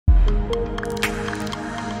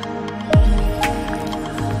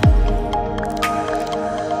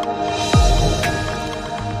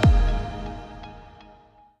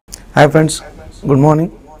Hi friends, good morning.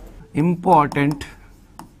 Important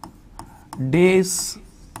days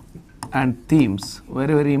and themes,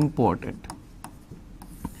 very important.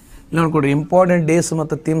 Important days and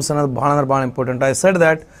themes are very important. I said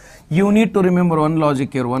that you need to remember one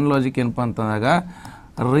logic here. One logic in Pantanaga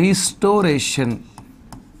restoration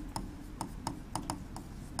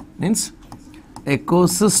means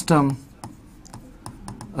ecosystem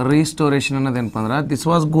restoration annadenu pandra. This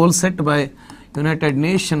was goal set by United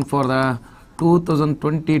Nations for the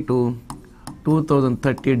 2020 to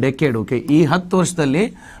 2030 decade. Okay, ಈ 10 ವರ್ಷದಲ್ಲಿ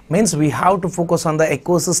means we have to focus on the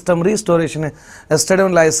ecosystem restoration. Yesterday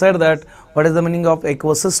only I said that what is the meaning of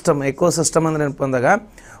ecosystem. Ecosystem ಅಂದ್ರೆ ಏನಪ್ಪ ಅಂದಾಗ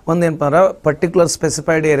ಒಂದೇನಪ್ಪ ಅಂದ್ರೆ particular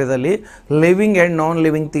specified ಏರಿಯಾದಲ್ಲಿ living and non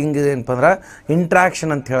living thing ಏನಪ್ಪ ಅಂದ್ರೆ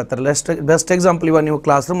interaction ಅಂತ ಹೇಳ್ತಾರೆ. ಬೆಸ್ಟ್ ಎಕ್ಸಾಂಪಲ್ ಇವಾಗ ನೀವು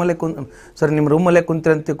ಕ್ಲಾಸ್ ರೂಮಲ್ಲೇ ನಿಮ್ಮ ರೂಮಲ್ಲೇ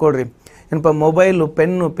ಕುಂತೀರಿ ಅಂತ ತಿಳ್ಕೊಳ್ರಿ, ಏನಪ್ಪ ಮೊಬೈಲು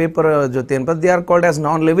ಪೆನ್ನು ಪೇಪರ್ ಜೊತೆ ಏನಪ್ಪ they are called as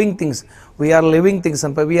non living things. We are living things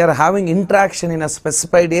ಅಂತ we are having interaction in a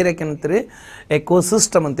specified ಏರಿಯಾಕ್ಕೆ ಏನಂತೀರಿ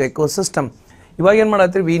ಎಕೋಸಿಸ್ಟಮ್ ಅಂತ. ಎಕೋಸಿಸ್ಟಮ್ ಇವಾಗ ಏನು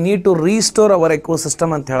ಮಾಡತ್ತೀರಿ, we need to restore hour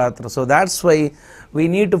ecosystem ಅಂತ ಹೇಳತ್ತಾರೆ. So that's why we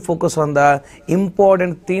need to focus on the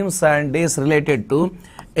important themes and days related to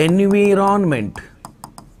environment.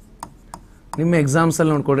 ನಿಮ್ಮ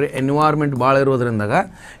ಎಕ್ಸಾಮ್ಸಲ್ಲಿ ನೋಡ್ಕೊಡ್ರಿ, environment ಭಾಳ ಇರೋದ್ರಿಂದಾಗ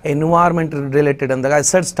environment related ಅಂದಾಗ I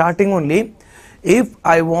said starting only if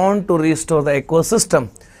I want to restore the ecosystem.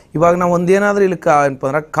 ಇವಾಗ ನಾವು ಒಂದೇನಾದರೂ ಇಲ್ಲಿ ಏನಪ್ಪ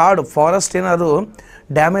ಅಂದ್ರೆ ಕಾಡು ಫಾರೆಸ್ಟ್ ಏನಾದರೂ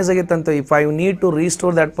damage ಆಗಿತ್ತಂತ, if I need to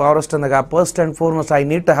restore that forest ಅಂದಾಗ first and foremost I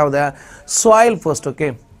need to have the soil first. Okay,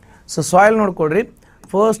 so soil ನೋಡ್ಕೊಡ್ರಿ,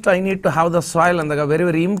 first I need to have the soil ಅಂದಾಗ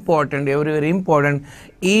very important.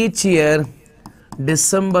 Each year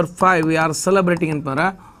December 5 we are celebrating in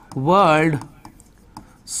World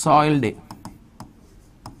Soil Day.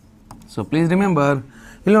 So please remember,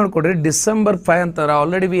 ಇಲ್ಲಿ ನೋಡ್ಕೊಡ್ರಿ December 5 ಅಂತಾರೆ.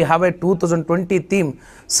 Already we have A 2020 theme.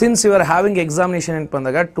 Since you are having examination ಏನಪ್ಪ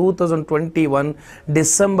ಅಂದಾಗ 2021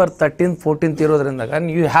 December 13th 14th ಇರೋದ್ರಿಂದಾಗ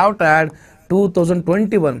you have to add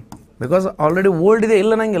 2021 because already old ಇದೆ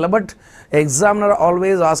ಇಲ್ಲ ನಂಗಿಲ್ಲ. But examiner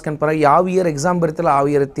always ask ಅನ್ಪರ ಯಾವ year exam ಬರ್ತಲ್ಲ ಆ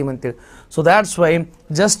ಇಯರ್ ಥೀಮ್ ಅಂತೇಳಿ. So that's why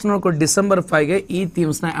just ನೋಡ್ಕೊಟ್ಟು December 5ಗೆ ಈ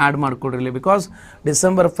ಥೀಮ್ಸ್ನ add ಮಾಡಿಕೊಡ್ರಿ. Because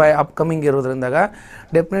December 5 upcoming ಇರೋದ್ರಿಂದಾಗ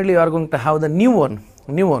definitely you are going to have the new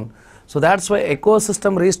one. So that's why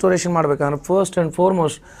ecosystem restoration ಮಾಡಬೇಕಂದ್ರೆ first and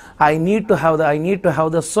foremost I need to have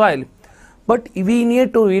the soil. But we need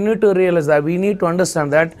to realize that we need to understand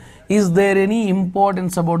that is there any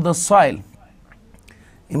importance about the soil.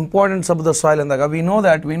 Importance of the soil ಅಂದಾಗ we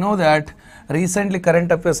know that recently current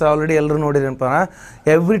affairs already ಎಲ್ಲರೂ ನೋಡಿದ್ರಪ್ಪ,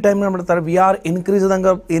 every time ಏನು ಮಾಡ್ತಾರೆ, we are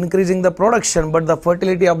increasing the production but the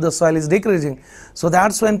fertility of the soil is decreasing. So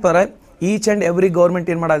that's when each and every government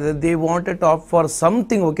ಏನು ಮಾಡಿದೆ, they wanted to opt for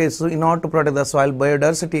something. Okay, so in order to protect the soil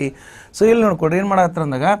biodiversity. So ಇಲ್ಲಿ ನೋಡ್ಕೊಡ್ರಿ ಏನು ಮಾಡತ್ತಾರೆ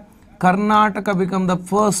ಅಂದಾಗ Karnataka become the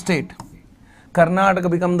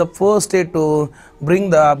first state to bring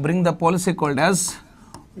the policy called as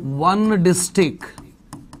one district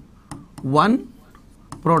one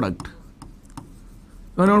product.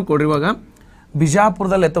 ನೋಡ್ಕೊಡ್ರಿ ಇವಾಗ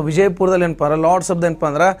ಬಿಜಾಪುರದಲ್ಲಿ ಅಥವಾ ವಿಜಯಪುರದಲ್ಲಿ ಏನಪ್ಪ ಅಂದ್ರೆ ಲಾಟ್ಸ್ ಆಫ್ ಏನಪ್ಪ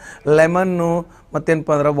ಅಂದ್ರೆ ಲೆಮನ್ನು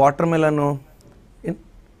ಮತ್ತೇನಪ್ಪ ಅಂದ್ರೆ ವಾಟರ್ ಮೆಲನ್ನು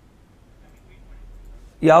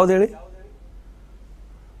ಯಾವ್ದು ಹೇಳಿ.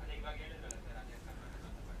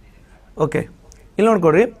 ಓಕೆ, ಇಲ್ಲಿ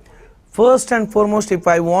ನೋಡ್ಕೊಡ್ರಿ, first and foremost if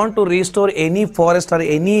I want to restore any forest R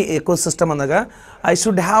any ecosystem ಅಂದಾಗ I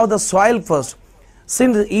should have the soil first.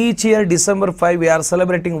 Since each year December 5 we are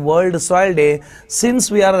celebrating World Soil Day, since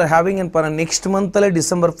we are having next month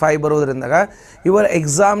December 5 ಬರೋದ್ರಿಂದಾಗ your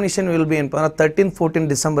examination will be 13-14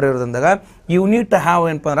 December ಇರೋದ್ರಿಂದಾಗ you need to have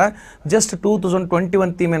just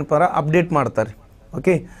 2021 theme update ಮಾಡ್ತಾರೆ.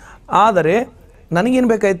 Okay, ಆದರೆ ನನಗೇನು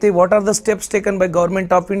ಬೇಕಾಯ್ತು, what are the steps taken by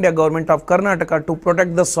government of India, government of Karnataka to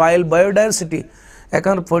protect the soil biodiversity.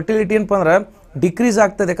 ಯಾಕಂದ್ರೆ fertility ಏನಪ್ಪ ಅಂದ್ರೆ decrease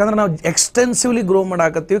ಆಗ್ತದೆ, ಯಾಕಂದ್ರೆ ನಾವು extensively grow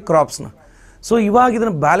ಮಾಡಾಕತ್ತೀವಿ ಕ್ರಾಪ್ಸ್ನ. So ಇವಾಗ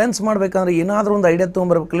ಇದನ್ನು ಬ್ಯಾಲೆನ್ಸ್ ಮಾಡಬೇಕಂದ್ರೆ ಏನಾದರೂ ಒಂದು idea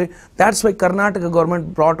ತೊಗೊಂಬರ್ಬೇಕಲ್ಲಿ. That's why Karnataka government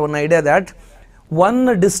brought one idea that one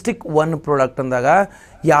district one product ಅಂದಾಗ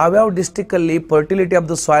ಯಾವ್ಯಾವ ಡಿಸ್ಟಿಕ್ಕಲ್ಲಿ ಫರ್ಟಿಲಿಟಿ ಆಫ್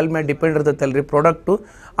ದ ಸಾಯಿಲ್ ಮೇಲೆ ಡಿಪೆಂಡ್ ಇರ್ತೈತೆ ಅಲ್ರಿ ಪ್ರಾಡಕ್ಟು,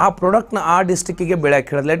 ಆ ಪ್ರಾಡಕ್ಟ್ನ ಆ ಡಿಸ್ಟಿಕ್ಕಿಗೆ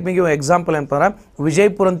ಬೆಳೆಯಕ್ಕೆ ಹೇಳೋದು. ಲೆಟ್ ಮಿ ಗಿವ್ ಎಕ್ಸಾಂಪಲ್ ಏನಪ್ಪ ಅಂದ್ರೆ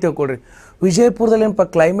ವಿಜಯಪುರ ಅಂತ ತಿಳ್ಕೊಡ್ರಿ. ವಿಜಯಪುರದಲ್ಲಿ ಏನಪ್ಪ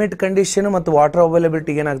ಕ್ಲೈಮೇಟ್ ಕಂಡೀಷನ್ ಮತ್ತು ವಾಟರ್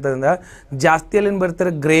ಅವೈಲಬಿಲಿಟಿ ಏನಾಗ್ತದೆ ಅಂದ್ರೆ ಜಾಸ್ತಿಯಲ್ಲಿ ಏನು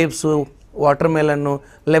ಬರ್ತಾರೆ, ಗ್ರೇಪ್ಸು, ವಾಟರ್ ಮೆಲನ್ನು,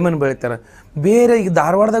 ಲೆಮನ್ ಬೆಳಿತಾರೆ. ಬೇರೆ ಈಗ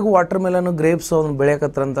ಧಾರವಾಡದಾಗ ವಾಟರ್ ಮೆಲನ್ನು ಗ್ರೇಪ್ಸು ಅವ್ನು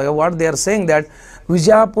ಬೆಳೆಯಕತ್ತಾರ ಅಂತಾಗ what they are saying that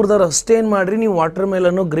ವಿಜಯಪುರದವ್ರು ಅಷ್ಟೇ ಏನು ಮಾಡಿರಿ, ನೀವು ವಾಟರ್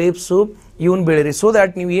ಮೆಲನ್ನು ಗ್ರೇಪ್ಸು ಇವನು ಬೆಳೀರಿ. ಸೊ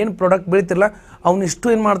ದ್ಯಾಟ್ ನೀವು ಏನು ಪ್ರಾಡಕ್ಟ್ ಬೆಳಿತಿರಲ್ಲ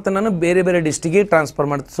ಅವನಿಷ್ಟು ಏನು ಮಾಡ್ತಾನೆ, ನಾನು ಬೇರೆ ಬೇರೆ ಡಿಸ್ಟಿಕ್ಕಿಗೆ ಟ್ರಾನ್ಸ್ಫರ್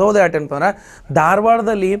ಮಾಡ್ತೀನಿ. ಸೊ ದ್ಯಾಟ್ ಏನಪ್ಪ ಅಂದ್ರೆ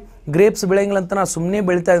ಧಾರವಾಡದಲ್ಲಿ ಗ್ರೇಪ್ಸ್ ಬೆಳೆಯಂಗಿಲ್ಲ ಅಂತ ನಾನು ಸುಮ್ಮನೆ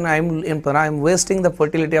ಬೆಳೀತಾ ಇದ್ದೀನಿ, I am wasting the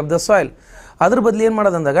fertility of the soil. ಅದ್ರ ಬದಲು ಏನು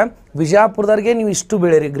ಮಾಡೋದಂದಾಗ ವಿಜಯಪುರದವ್ರಿಗೆ ನೀವು ಇಷ್ಟು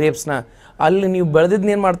ಬೆಳೀರಿ ಗ್ರೇಪ್ಸ್ನ, ಅಲ್ಲಿ ನೀವು ಬೆಳೆದಿದ್ದು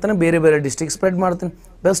ಏನು ಮಾಡ್ತಾನೆ ಬೇರೆ ಬೇರೆ ಡಿಸ್ಟ್ರಿಕ್ಟ್ ಸ್ಪ್ರೆಡ್ ಮಾಡ್ತಾನೆ.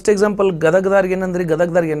 ಬೆಸ್ಟ್ ಎಕ್ಸಾಂಪಲ್ ಗದಗದಾರ್ಗೆ ಏನಂದ್ರೆ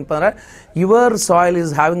ಗದಗದಾರ್ಗೆ ಏನಪ್ಪ ಅಂದ್ರೆ your soil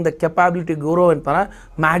is having the capability grow ಏನಪ್ಪ ಅಂದ್ರೆ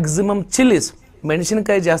ಮ್ಯಾಕ್ಸಿಮಮ್ ಚಿಲ್ಲೀಸ್,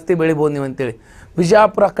 ಮೆಣಸಿನಕಾಯಿ ಜಾಸ್ತಿ ಬೆಳಿಬೋದು ನೀವು ಅಂತೇಳಿ.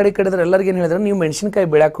 ವಿಜಯಪುರ ಆ ಕಡೆ ಇದ್ರೆ ಎಲ್ಲರಿಗೂ ಏನು ಹೇಳಿದ್ರೆ ನೀವು ಮೆಣಸಿನಕಾಯಿ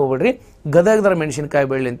ಬೆಳ್ಯಾಕೆ ಹೋಗ್ಬೇಡ್ರಿ, ಗದಗದಾರ ಮೆಣಸಿನಕಾಯಿ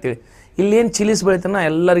ಬೆಳಿ ಅಂತೇಳಿ. ಇಲ್ಲೇನು ಚಿಲ್ಲೀಸ್ ಬೆಳಿತಾನೆ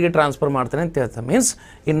ಎಲ್ಲರಿಗೆ ಟ್ರಾನ್ಸ್ಫರ್ ಮಾಡ್ತಾನೆ ಅಂತ ಹೇಳ್ತಾರೆ. Means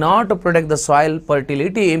in not to protect the soil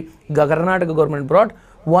fertility Karnataka government brought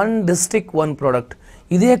one district one product.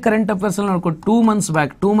 ಇದೇ ಕರೆಂಟ್ ಅಫೇರ್ಸಲ್ಲಿ ನೋಡ್ಕೊಂಡು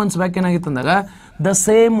 2 months ಬ್ಯಾಕ್ ಏನಾಗಿತ್ತು ಅಂದಾಗ the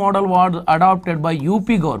same model was adopted by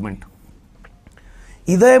UP government.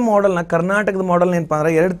 ಇದೇ ಮಾಡೆಲ್ನ ಕರ್ನಾಟಕದ ಮಾಡೆಲ್ ಏನಪ್ಪ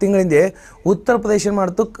ಅಂದ್ರೆ 2 ತಿಂಗಳಿಂದ ಉತ್ತರ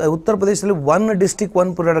ಪ್ರದೇಶದಲ್ಲಿ 1 ಡಿಸ್ಟ್ರಿಕ್ಟ್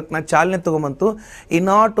 1 ಪ್ರಾಡಕ್ಟ್ನ ಚಾಲನೆ ತೊಗೊಂಬಂತು. In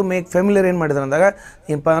not to make familiar ಏನು ಮಾಡಿದ್ರು ಅಂದಾಗ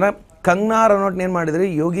ಏನಪ್ಪ ಅಂದ್ರೆ ಕಂಗ್ನಾರ್ ಅನ್ನೋಟ್ನ ಏನು ಮಾಡಿದ್ರಿ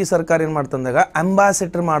ಯೋಗಿ ಸರ್ಕಾರ ಏನು ಮಾಡ್ತಂದಾಗ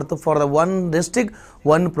ಅಂಬಾಸಿಡರ್ ಮಾಡ್ತು ಫಾರ್ ದ 1 ಡಿಸ್ಟ್ರಿಕ್ಟ್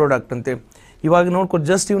 1 ಪ್ರಾಡಕ್ಟ್ ಅಂತೇಳಿ. ಇವಾಗ ನೋಡ್ಕೊಂಡು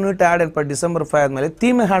ಜಸ್ಟ್ ಯೂನಿಟ್ ಆ್ಯಡ್ ಏನಪ್ಪ December 5 ಆದಮೇಲೆ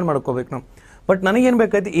ಥೀಮ್ ಹ್ಯಾಡ್ ಮಾಡ್ಕೋಬೇಕು ನಾವು. ಬಟ್ ನನಗೇನು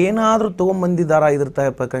ಬೇಕಾಯ್ತು ಏನಾದರೂ ತೊಗೊಂಬಂದಿದ್ದಾರಾ ಇದ್ರ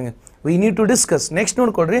ಟೈಪಕ್ಕಂಗೆ we need to discuss. Next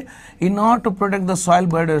ನೋಡ್ಕೊಡ್ರಿ, in not to protect the soil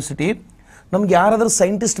biodiversity ನಮ್ಗೆ ಯಾರಾದರೂ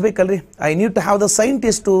scientist ಬೇಕಲ್ರಿ, I need to have the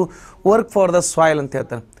scientist to work for the soil ಅಂತ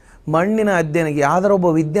ಹೇಳ್ತಾರೆ. ಮಣ್ಣಿನ ಅಧ್ಯಯನಕ್ಕೆ ಯಾವ್ದಾರ ಒಬ್ಬ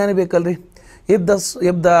ವಿಜ್ಞಾನಿ ಬೇಕಲ್ರಿ.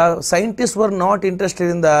 If the scientist were not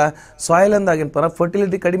interested in the soil ಅಂದಾಗ ಏನಪ್ಪ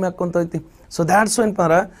ಫರ್ಟಿಲಿಟಿ ಕಡಿಮೆ ಹಾಕ್ಕೊಂತ ಹೋಯ್ತಿ. ಸೊ ದ್ಯಾಟ್ಸ್ ಏನಪ್ಪ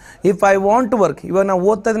if I want to work, ಇವಾಗ ನಾವು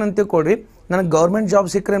ಓದ್ತಾ ಇದ್ದೀನಿ ಅಂತ ತಿಳ್ಕೊಡ್ರಿ, ನನಗೆ ಗೌರ್ಮೆಂಟ್ ಜಾಬ್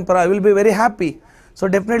ಸಿಕ್ಕರೆ ಏನಪ್ಪ I will be very happy. So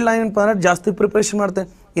definitely ನಾನು ಏನಪ್ಪ ಅಂದ್ರೆ ಜಾಸ್ತಿ ಪ್ರಿಪ್ರೇಷನ್ ಮಾಡ್ತೇನೆ.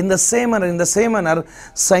 ಇನ್ ದ ಸೇಮ್ ಮನರ್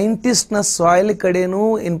ಸೈಂಟಿಸ್ಟ್ನ ಸಾಯಿಲ್ ಕಡೆನೂ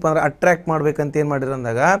ಏನಪ್ಪ ಅಂದ್ರೆ ಅಟ್ರ್ಯಾಕ್ಟ್ ಮಾಡ್ಬೇಕಂತ ಏನು ಮಾಡಿದ್ರು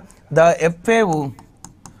ಅಂದಾಗ the FAO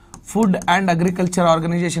food and agriculture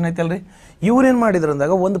organisation ಐತಲ್ರಿ, ಇವ್ರೇನು ಮಾಡಿದ್ರು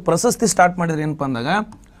ಅಂದಾಗ ಒಂದು ಪ್ರಶಸ್ತಿ ಸ್ಟಾರ್ಟ್ ಮಾಡಿದ್ರು ಏನಪ್ಪ ಅಂದಾಗ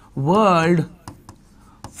ವರ್ಲ್ಡ್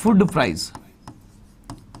ಫುಡ್ ಪ್ರೈಸ್.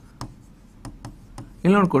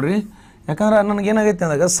 ಇಲ್ಲಿ ನೋಡ್ಕೊಡ್ರಿ, ಯಾಕಂದ್ರೆ ನನಗೇನಾಗೈತೆ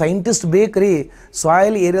ಅಂದಾಗ ಸೈಂಟಿಸ್ಟ್ ಬೇಕ್ರಿ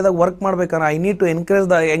ಸಾಯಿಲ್ ಏರಿಯಾದಾಗ ವರ್ಕ್ ಮಾಡ್ಬೇಕಂದ್ರೆ I need to encourage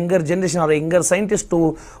the younger generation R younger scientist to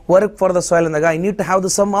work for the soil ಅಂದಾಗ I need to have the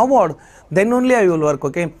sum award, then only I will work.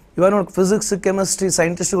 Okay, ಇವಾಗ ನೋಡಿ physics chemistry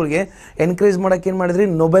ಸೈಂಟಿಸ್ಟ್ಗಳಿಗೆ encourage ಮಾಡೋಕೆ ಏನು ಮಾಡಿದ್ರಿ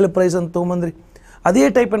Nobel prize ಅಂತ ತೊಗೊಂಬಂದ್ರಿ. ಅದೇ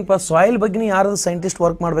type ಏನಪ್ಪ soil ಬಗ್ಗೆ ಯಾರಾದ್ರೂ scientist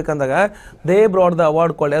work ಮಾಡ್ಬೇಕಂದಾಗ they brought the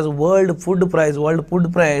award called as world food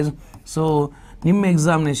price. So ನಿಮ್ಮ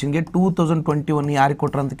ಎಕ್ಸಾಮಿನೇಷನ್ಗೆ 2021 ಯಾರಿಗೆ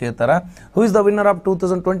ಕೊಟ್ರು ಅಂತ ಕೇಳ್ತಾರ. Who is the winner of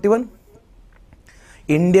 2021?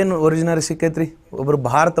 Indian ಒರಿಜಿನರಿ ಸಿಕ್ಕೈತ್ರಿ, ಒಬ್ಬರು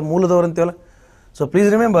ಭಾರತ ಮೂಲದವ್ರು ಅಂತೀವಲ್ಲ. So please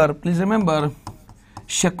remember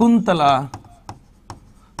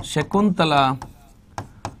Shakuntala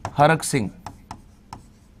ಹರಕ್ Singh.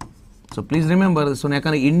 So please remember. So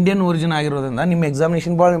ಯಾಕಂದ್ರೆ ಇಂಡಿಯನ್ ಒರಿಜಿನ್ ಆಗಿರೋದ್ರಿಂದ ನಿಮ್ಮ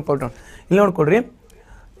ಎಕ್ಸಾಮಿನೇಷನ್ ಭಾಳ ಇಂಪಾರ್ಟೆಂಟ್. ಇಲ್ಲಿ ನೋಡ್ಕೊಡ್ರಿ,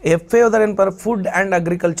 FAO ಏನಪ್ಪ food and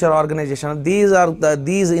agriculture organisation,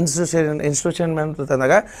 these institution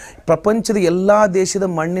ಅಂತಂದಾಗ ಪ್ರಪಂಚದ ಎಲ್ಲ ದೇಶದ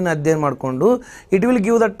ಮಣ್ಣಿನ ಅಧ್ಯಯನ ಮಾಡಿಕೊಂಡು it will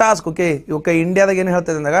give the task. Okay ಇಂಡಿಯಾದಾಗ ಏನು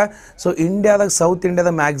ಹೇಳ್ತದೆ ಅಂದಾಗ, ಸೊ ಇಂಡಿಯಾದಾಗ ಸೌತ್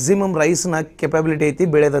ಇಂಡಿಯಾದ ಮ್ಯಾಕ್ಸಿಮಮ್ ರೈಸ್ನ ಕೆಪಾಬಿಲಿಟಿ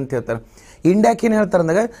ಐತಿ ಬೆಳೆದಂತ ಹೇಳ್ತಾರೆ. ಇಂಡಿಯಾಕ್ಕೆ ಏನು ಹೇಳ್ತಾರೆ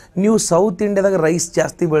ಅಂದಾಗ ನೀವು ಸೌತ್ ಇಂಡಿಯಾದಾಗ ರೈಸ್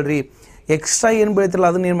ಜಾಸ್ತಿ ಬೆಳ್ರಿ, ಎಕ್ಸ್ಟ್ರಾ ಏನು ಬೆಳೀತಿರಲ್ಲ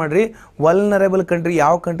ಅದನ್ನ ಏನು ಮಾಡಿರಿ ವಲ್ನರೇಬಲ್ ಕಂಟ್ರಿ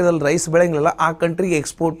ಯಾವ ಕಂಟ್ರಿದಲ್ಲಿ ರೈಸ್ ಬೆಳೆಯಂಗಿಲ್ಲ ಆ ಕಂಟ್ರಿಗೆ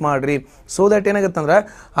ಎಕ್ಸ್ಪೋರ್ಟ್ ಮಾಡಿರಿ. ಸೊ ದ್ಯಾಟ್ ಏನಾಗುತ್ತೆ ಅಂದ್ರೆ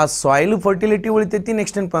ಆ ಸಾಯಿಲ್ ಫರ್ಟಿಲಿಟಿ ಉಳಿತೈತಿ.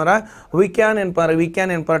 ನೆಕ್ಸ್ಟ್ ಏನಪ್ಪ ಅಂದ್ರೆ ವಿ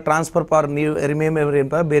ಕ್ಯಾನ್ ಟ್ರಾನ್ಸ್ಫರ್ ಪವರ್ ನೀವು ರಿಮೇಂಬರ್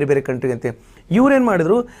ಏನಪ್ಪ ಬೇರೆ ಬೇರೆ ಕಂಟ್ರಿಗೆ ಅಂತ. ಇವ್ರೇನು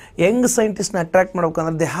ಮಾಡಿದ್ರು ಯಂಗ್ ಸೈಂಟಿಸ್ಟ್ನ ಅಟ್ರಾಕ್ಟ್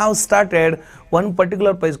ಮಾಡ್ಬೇಕಂದ್ರೆ they have started one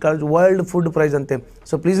particular price called world food price ಅಂತೆ.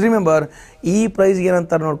 ಸೊ ಪ್ಲೀಸ್ ರಿಮೆಂಬರ್, ಈ ಪ್ರೈಸ್ಗೆ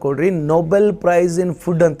ಏನಂತಾರೆ ನೋಡ್ಕೊಡ್ರಿ ನೊಬೆಲ್ ಪ್ರೈಸ್ ಇನ್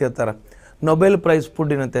ಫುಡ್ ಅಂತ ಹೇಳ್ತಾರೆ. ನೊಬೆಲ್ ಪ್ರೈಸ್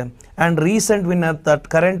ಫುಡ್ ಏನಂತೆ. And recent winner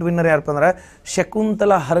current winner ಯಾರಪ್ಪ ಅಂದ್ರೆ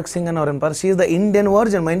Shakuntala ಹರಕ್ Singh ಅನ್ನೋರೇನಪ್ಪ, she is the Indian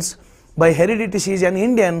version, means by heredity she is on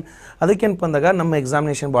Indian. ಅದಕ್ಕೇನಪ್ಪ ಅಂದಾಗ ನಮ್ಮ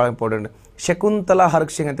ಎಕ್ಸಾಮಿನೇಷನ್ ಭಾಳ ಇಂಪಾರ್ಟೆಂಟ್. ಶಕುಂತಲಾ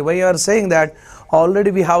ಹರಕ್ ಸಿಂಗ್ ಅಂತ. Why are saying that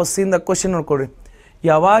already we have seen the question ನೋಡ್ಕೊಡ್ರಿ.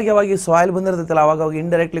 ಯಾವಾಗ ಈ ಸಾಯಿಲ್ ಬಂದಿರ್ತೈತಲ್ಲ ಅವಾಗ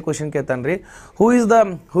ಇಂಡೈರೆಕ್ಟ್ಲಿ ಕ್ವಶನ್ ಕೇಳ್ತಾನೆ ರೀ,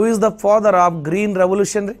 who is the father of green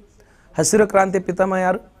revolution ರೀ, ಹಸಿರು ಕ್ರಾಂತಿ ಪಿತಾಮಹ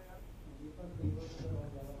ಯಾರು?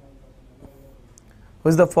 Who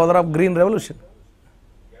is the father of green revolution?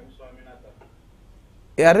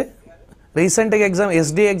 ಯಾರು? ರೀಸೆಂಟಾಗಿ ಎಕ್ಸಾಮ್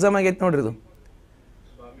SDA ಎಕ್ಸಾಮ್ ಆಗೈತೆ ನೋಡ್ರಿ ಇದು.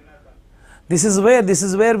 This is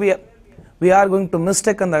where we are going to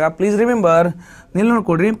mistake ಅಂದಾಗ ಪ್ಲೀಸ್ ರಿಮೆಂಬರ್, ನಿಲ್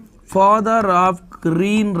ನೋಡ್ಕೊಡ್ರಿ ಫಾದರ್ ಆಫ್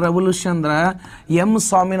ಗ್ರೀನ್ ರೆವಲ್ಯೂಷನ್ ಅಂದ್ರೆ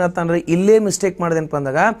ಸ್ವಾಮಿನಾಥನ್ ರೀ. ಇಲ್ಲೇ ಮಿಸ್ಟೇಕ್ ಮಾಡಿದೆನಪ್ಪ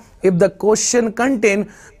ಅಂದಾಗ if the question contain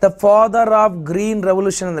the father of green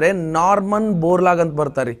revolution ಅಂದರೆ ನಾರ್ಮನ್ ಬೋರ್ಲಾಗ್ ಅಂತ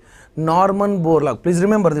ಬರ್ತಾರೆ. Norman Borlaug, please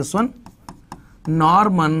remember this one,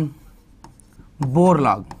 Norman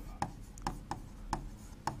Borlaug.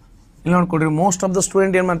 ಇಲ್ಲಿ ನೋಡ್ಕೊಡ್ರಿ ಮೋಸ್ಟ್ ಆಫ್ ದ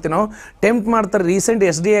ಸ್ಟೂಡೆಂಟ್ ಏನು ಮಾಡ್ತೀವಿ ನಾವು ಟೆಂಪ್ಟ್ ಮಾಡ್ತಾರೆ. ರೀಸೆಂಟ್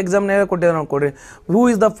SDA ಎಕ್ಸಾಮ್ನಾಗ ಕೊಟ್ಟಿದ್ದಾರೆ ನೋಡ್ಕೊಡ್ರಿ, who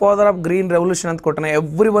is the father of green revolution ಅಂತ ಕೊಟ್ಟಾನೆ.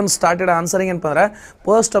 ಎವ್ರಿ ಒನ್ ಸ್ಟಾರ್ಟೆಡ್ ಆನ್ಸರಿಂಗ್ ಏನಪ್ಪ ಅಂದ್ರೆ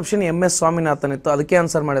ಫಸ್ಟ್ ಆಪ್ಷನ್ MS ಸ್ವಾಮಿನಾಥನ್ ಇತ್ತು, ಅದಕ್ಕೆ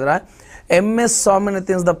ಆನ್ಸರ್ ಮಾಡಿದ್ರೆ MS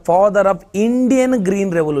Swaminathan is the father of Indian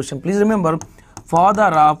green revolution. Please remember,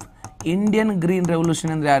 father of Indian green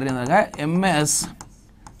revolution ಅಂದರೆ ಯಾರು ಅಂದಾಗ MS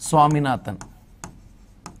Swaminathan.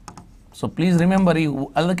 So please remember, ಈ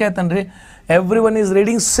ಅದಕ್ಕೆ ಆಯ್ತನ್ರಿ every one is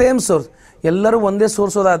reading same source. ಎಲ್ಲರೂ ಒಂದೇ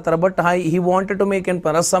source ಓದಾಡ್ತಾರೆ, but he wanted to make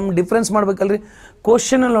ಏನಪ್ಪ some difference ಮಾಡ್ಬೇಕಲ್ರಿ.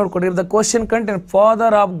 ಕ್ವಶನಲ್ಲಿ ನೋಡ್ಕೊಡ್ರಿ, the question content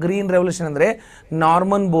father of green revolution ಅಂದರೆ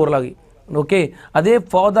ನಾರ್ಮನ್ ಬೋರ್ಲಾಗಿ. ಓಕೆ, ಅದೇ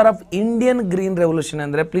father of Indian green revolution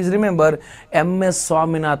ಅಂದರೆ please remember MS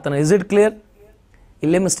Swaminathan. Is it clear?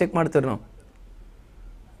 ಇಲ್ಲೇ mistake ಮಾಡ್ತೀವಿ ನಾವು.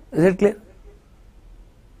 Is it clear?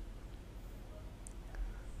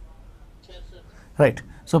 Right.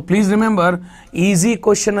 So please remember, easy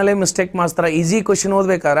ಕ್ವಶನಲ್ಲೇ mistake ಮಾಡ್ತಾರೆ. Easy question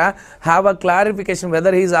ಓದ್ಬೇಕಾದ್ರೆ have a clarification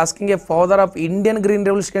weather he is asking A father of Indian green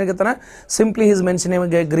revolution ಆಗಿರ್ತಾನೆ, simply is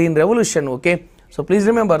mentioning A green revolution. Okay, so please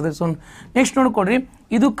remember this one. Next ನೋಡ್ಕೊಡ್ರಿ,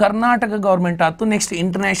 ಇದು Karnataka government ಆಯ್ತು. Next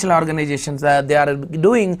international organisations they are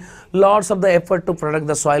doing lots of the effort to protect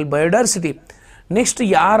the soil biodiversity. Next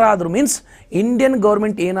ಯಾರಾದರೂ means Indian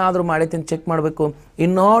government ಏನಾದರೂ ಮಾಡೈತೆ ಅಂತ check ಮಾಡಬೇಕು.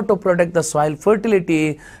 In order to protect the soil fertility,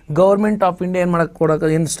 government of India ಏನು ಮಾಡಕ್ಕೆ ಕೊಡೋಕೆ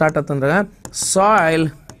ಏನು start ಆತಂದ್ರೆ soil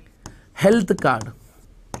health card.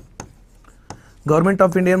 Government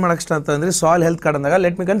of India ಏನು ಮಾಡಕ್ಕೆ ಸ್ಟಾರ್ಟ್ ಅಂತಂದ್ರೆ ಸಾಯಿಲ್ ಹೆಲ್ತ್ ಕಾರ್ಡ್ ಅಂದಾಗ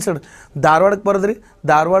ಲೆಟ್ ಮಿ ಕನ್ಸಿಡರ್ ಧಾರವಾಡಕ್ಕೆ ಬರೋದ್ರಿ.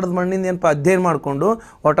 ಧಾರವಾಡದ ಮಣ್ಣಿಂದ ಏನಪ್ಪ ಅಧ್ಯಯನ ಮಾಡಿಕೊಂಡು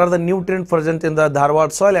what are the nutrient present in the Dharwad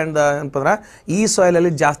soil and ಏನಪ್ಪಂದ್ರೆ ಈ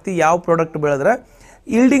ಸಾಯಿಲಲ್ಲಿ ಜಾಸ್ತಿ ಯಾವ ಪ್ರಾಡಕ್ಟ್ ಬೆಳೆದ್ರೆ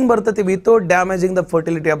ಈಲ್ಡಿಂಗ್ ಬರ್ತೈತಿ without damaging the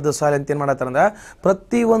fertility of the soil ಅಂತ ಏನು ಮಾಡತ್ತಾರಂದ್ರೆ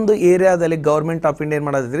ಪ್ರತಿಯೊಂದು ಏರಿಯಾದಲ್ಲಿ ಗೌರ್ಮೆಂಟ್ ಆಫ್ ಇಂಡಿಯಾ ಏನು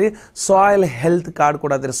ಮಾಡತ್ತೀರಿ soil health card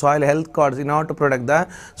ಕೊಡತ್ತೀರಿ. Soil health cards in order to protect the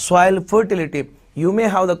soil fertility. You may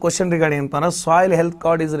have the question regarding ಏನಪ್ಪ ಅಂದ್ರೆ soil health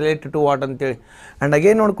card is related to what ಅಂತೇಳಿ. And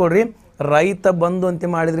again ನೋಡ್ಕೊಡ್ರಿ, ರೈತ ಬಂಧು ಅಂತ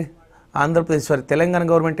ಮಾಡಿದ್ರಿ ಆಂಧ್ರ ಪ್ರದೇಶ, ಸಾರಿ Telangana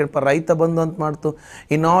government ಏನಪ್ಪ ರೈತ ಬಂಧು ಅಂತ ಮಾಡ್ತು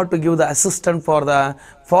in order to give the assistant for the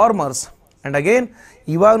farmers. And again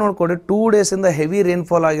ಇವಾಗ ನೋಡ್ಕೊಡ್ರಿ 2 ಡೇಸಿಂದ heavy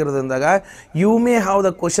rainfall ಆಗಿರೋದ್ರಿಂದಾಗ you may have the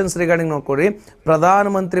questions regarding ನೋಡ್ಕೊಡ್ರಿ ಪ್ರಧಾನ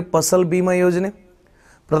ಮಂತ್ರಿ ಫಸಲ್ ಬಿಮಾ ಯೋಜನೆ,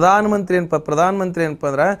 ಪ್ರಧಾನ ಮಂತ್ರಿ ಏನಪ್ಪ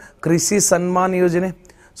ಅಂದ್ರೆ ಕೃಷಿ ಸನ್ಮಾನ್ ಯೋಜನೆ.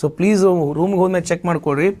 ಸೊ ಪ್ಲೀಸ್ ರೂಮ್ಗೆ ಹೋದ್ಮೇಲೆ ಚೆಕ್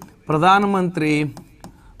ಮಾಡ್ಕೊಡ್ರಿ. ಪ್ರಧಾನ ಮಂತ್ರಿ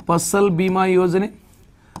ಫಸಲ್ ಬಿಮಾ ಯೋಜನೆ,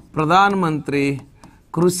 ಪ್ರಧಾನ ಮಂತ್ರಿ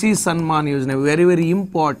ಕೃಷಿ ಸನ್ಮಾನ್ ಯೋಜನೆ, very very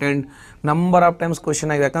important. Number of times question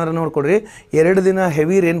ಆಗಿದೆ. ಯಾಕಂದ್ರೆ ನೋಡ್ಕೊಡ್ರಿ 2 ದಿನ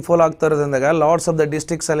ಹೆವಿ ರೇನ್ಫಾಲ್ ಆಗ್ತಾ ಇರೋದ್ರಿಂದಾಗ ಲಾಟ್ಸ್ ಆಫ್ ದ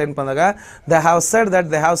ಡಿಸ್ಟ್ರಿಕ್ಟ್ಸಲ್ಲಿ ಏನಪ್ಪ ಅಂದಾಗ ದೇ ಹ್ಯಾವ್ ಸೆಡ್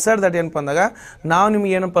ದಟ್ ಏನಪ್ಪ ಅಂದಾಗ ನಾವು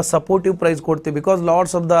ನಿಮ್ಗೆ ಏನಪ್ಪ ಸಪೋರ್ಟಿವ್ ಪ್ರೈಸ್ ಕೊಡ್ತೀವಿ because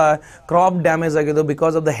lots of the crop damage ಆಗಿದ್ದು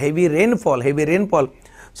because of the heavy rainfall.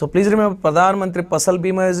 So please remember Pradhan Mantri Fasal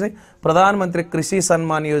Bima ಯೋಜನೆ, ಪ್ರಧಾನ ಮಂತ್ರಿ ಕೃಷಿ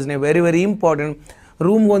ಸನ್ಮಾನ್ ಯೋಜನೆ, ವೆರಿ ವೆರಿ ಇಂಪಾರ್ಟೆಂಟ್.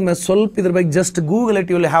 ರೂಮ್ ಹೋದ್ಮೇಲೆ ಸ್ವಲ್ಪ ಇದ್ರ ಬಗ್ಗೆ just Google it,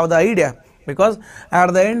 you will have the idea because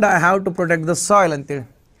at the end I have to protect the soil ಅಂತೇಳಿ.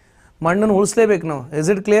 ಮಣ್ಣನ್ನು ಉಳಿಸ್ಲೇಬೇಕು ನಾವು. Is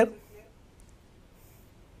it clear?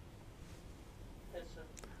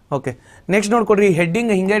 Okay, next ನೋಡ್ಕೊಡ್ರಿ, ಹೆಡ್ಡಿಂಗ್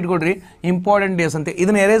ಹಿಂಗೆ ಇಟ್ಕೊಡ್ರಿ ಇಂಪಾರ್ಟೆಂಟ್ ಡೇಸ್ ಅಂತ.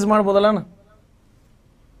 ಇದನ್ನ ಎರೇಸ್ ಮಾಡ್ಬೋದಲ್ಲ?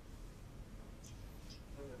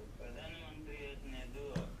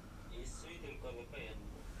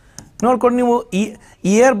 ನೋಡ್ಕೊಂಡು ನೀವು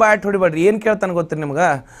ಇಯರ್ ಬ್ಯಾಟ್ ಹೊಡಿಬೇಡ್ರಿ. ಏನು ಕೇಳ್ತಾನೆ ಗೊತ್ತಿರಿ ನಿಮ್ಗೆ,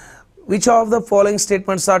 which of the following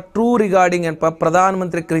statements are true regarding ಏನಪ್ಪ ಪ್ರಧಾನ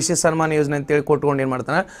ಮಂತ್ರಿ ಕೃಷಿ ಸನ್ಮಾನ್ ಯೋಜನೆ ಅಂತೇಳಿ ಕೊಟ್ಕೊಂಡು ಏನು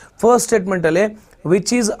ಮಾಡ್ತಾನೆ. First ಸ್ಟೇಟ್ಮೆಂಟಲ್ಲಿ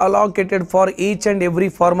which is ಅಲಾಕೇಟೆಡ್ for each and every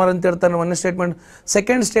farmer ಅಂತ ಹೇಳ್ತಾನೆ ಒಂದು ಸ್ಟೇಟ್ಮೆಂಟ್.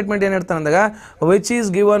 ಸೆಕೆಂಡ್ ಸ್ಟೇಟ್ಮೆಂಟ್ ಏನು ಹೇಳ್ತಾನೆ ಅಂದಾಗ ವಿಚ್ ಈಸ್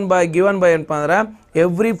ಗಿವನ್ ಬೈ ಏನಪ್ಪ ಅಂದ್ರೆ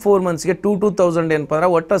ಎವ್ರಿ 4 ಮಂತ್ಸ್ಗೆ 2,000 ಏನಪ್ಪ ಅಂದ್ರೆ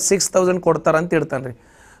ಒಟ್ಟು 6,000 ಕೊಡ್ತಾರೆ ಅಂತ ಹೇಳ್ತಾನೆ ರೀ.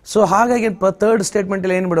 ಸೊ ಹಾಗಾಗಿ ಥರ್ಡ್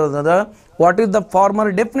ಸ್ಟೇಟ್ಮೆಂಟಲ್ಲಿ ಏನು ಬಿಡೋದು ಅದ what is the farmer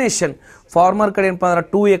definition. Farmer ಕಡೆ ಏನಪ್ಪ ಅಂದ್ರೆ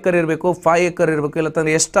 2 ಎಕರ್ ಇರಬೇಕು, 5 ಎಕರ್ ಇರಬೇಕು,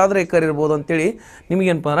 ಇಲ್ಲತ್ತಂದ್ರೆ ಎಷ್ಟಾದರೂ ಎಕರ್ ಇರ್ಬೋದು ಅಂತೇಳಿ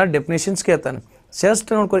ನಿಮಗೇನಪ್ಪ ಅಂದ್ರೆ ಡೆಫಿನೇಷನ್ಸ್ ಕೇಳ್ತಾನೆ. ಜಸ್ಟ್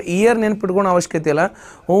ನೋಡ್ಕೊಂಡು ಇಯರ್ ನೆನ್ಪಿಟ್ಕೊಂಡು ಅವಶ್ಯಕತೆ ಇಲ್ಲ.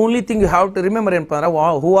 Only thing you have to remember ಏನಪ್ಪ ಅಂದ್ರೆ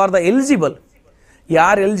ಹೂ ಆರ್ ದ ಎಲಿಜಿಬಲ್,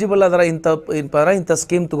 ಯಾರು ಎಲಿಜಿಬಲ್ ಅದರ ಇಂಥ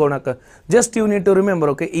ಸ್ಕೀಮ್ ತೊಗೊಳಕ್ಕೆ. Just you need to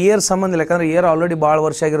remember. Okay, year ಸಂಬಂಧ ಇಲ್ಲ, ಯಾಕಂದ್ರೆ ಇಯರ್ ಆಲ್ರೆಡಿ ಭಾಳ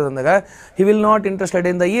ವರ್ಷ ಆಗಿರೋದ್ರಂದಾಗ he will not interested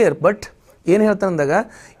in the year. But ಏನು ಹೇಳ್ತಾನೆ ಅಂದಾಗ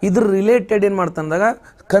ಇದ್ರ ರಿಲೇಟೆಡ್ ಏನು ಮಾಡ್ತಾನಂದಾಗ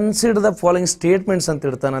ಕನ್ಸಿಡರ್ ದ ಫಾಲೋಯಿಂಗ್ ಸ್ಟೇಟ್ಮೆಂಟ್ಸ್ ಅಂತ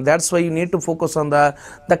ಇರ್ತಾನೆ. That's why you need to focus on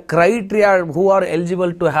the criteria who are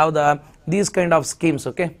eligible to have these kind of schemes.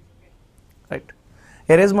 Okay, right.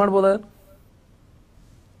 Erase ಮಾಡ್ಬೋದಾ?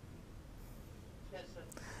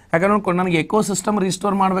 ಯಾಕಂದ್ರೆ ನೋಡ್ಕೊಂಡು ನನಗೆ ಎಕೋಸಿಸ್ಟಮ್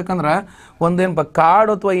ರಿಸ್ಟೋರ್ ಮಾಡ್ಬೇಕಂದ್ರೆ ಒಂದೇನಪ್ಪ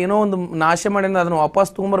ಕಾಡು ಅಥವಾ ಏನೋ ಒಂದು ನಾಶ ಮಾಡಿದ್ರೆ ಅದನ್ನು ವಾಪಸ್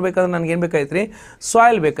ತೊಗೊಂಬರ್ಬೇಕಂದ್ರೆ ನನಗೇನು ಬೇಕಾಯ್ತು ರೀ,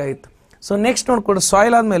 ಸಾಯಿಲ್ ಬೇಕಾಗಿತ್ತು. ಸೊ ನೆಕ್ಸ್ಟ್ ನೋಡ್ಕೊಡ್ರಿ,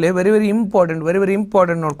 ಸಾಯಿಲ್ ಆದಮೇಲೆ ವೆರಿ ವೆರಿ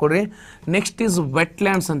ಇಂಪಾರ್ಟೆಂಟ್ ನೋಡ್ಕೊಡ್ರಿ, ನೆಕ್ಸ್ಟ್ ಈಸ್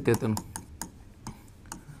ವೆಟ್ಲ್ಯಾಂಡ್ಸ್ ಅಂತ ಹೇಳ್ತಾನೆ.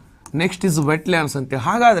 ನೆಕ್ಸ್ಟ್ ಈಸ್ ವೆಟ್ಲ್ಯಾಂಡ್ಸ್ ಅಂತೇಳಿ.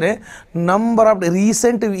 ಹಾಗಾದರೆ ನಂಬರ್ ಆಫ್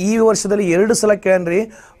ರೀಸೆಂಟ್ ಈ ವರ್ಷದಲ್ಲಿ 2 ಸಲ ಕೇಳ್ರಿ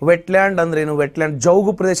ವೆಟ್ಲ್ಯಾಂಡ್ ಅಂದ್ರೇನು, ವೆಟ್ಲ್ಯಾಂಡ್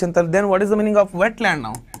ಜೌಗು ಪ್ರದೇಶ ಅಂತ. Then what is the meaning of wetland?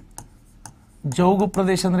 ನಾವು ಜೌಗು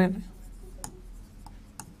ಪ್ರದೇಶ ಅಂದ್ರೆ ಏನು?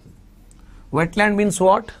 Wetland means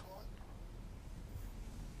what?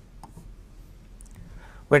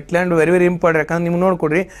 Wetland very very important. ಯಾಕಂದ್ರೆ ನೀವು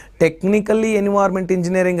ನೋಡ್ಕೊಡ್ರಿ ಟೆಕ್ನಿಕಲಿ ಎನ್ವೈರ್ಮೆಂಟ್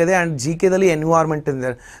ಇಂಜಿನಿಯರಿಂಗ್ ಇದೆ ಆ್ಯಂಡ್ ಜಿ ಕೆದಲ್ಲಿ ಎನ್ವೈರ್ಮೆಂಟ್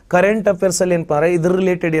ಇದೆ. ಕರೆಂಟ್ ಅಫೇರ್ಸಲ್ಲಿ ಏನಪ್ಪ ಅಂದ್ರೆ ಇದ್ರ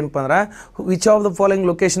ರಿಲೇಟೆಡ್ ಏನಪ್ಪ ಅಂದ್ರೆ which of the following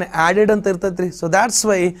location added ಅಂತ ಇರ್ತೈತೆ ರೀ. ಸೊ ದ್ಯಾಟ್ಸ್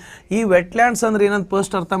ವೈ ಈ ವೆಟ್ಲ್ಯಾಂಡ್ಸ್ ಅಂದ್ರೆ ಏನಂತ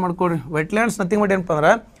ಫಸ್ಟ್ ಅರ್ಥ ಮಾಡ್ಕೊಡ್ರಿ. ವೆಟ್ಲ್ಯಾಂಡ್ಸ್ ನಥಿಂಗ್ ಬಟ್ ಏನಪ್ಪ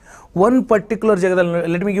ಅಂದ್ರೆ ಒಂದು ಪರ್ಟಿಕ್ಯುಲರ್ ಜಾಗದಲ್ಲಿ,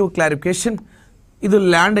 ಲೆಟ್ ಮಿ ಗಿವ್ ಕ್ಲಾರಿಫಿಕೇಶನ್, ಇದು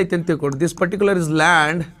ಲ್ಯಾಂಡ್ ಐತೆ ಅಂತ ತಿಳ್ಕೊಡ್ರಿ. This particular his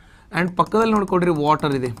land and ಪಕ್ಕದಲ್ಲಿ ನೋಡ್ಕೊಡ್ರಿ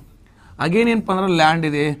ವಾಟರ್ ಇದೆ. ಅಗೇನ್ ಏನಪ್ಪ ಅಂದ್ರೆ ಲ್ಯಾಂಡ್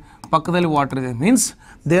ಇದೆ, ಪಕ್ಕದಲ್ಲಿ ವಾಟರ್ ಇದೆ. Means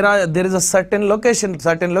there is a certain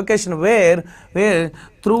location where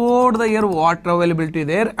throughout the year water availability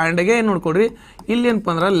there. And again ನೋಡ್ಕೊಡ್ರಿ ಇಲ್ಲಿ ಏನಪ್ಪ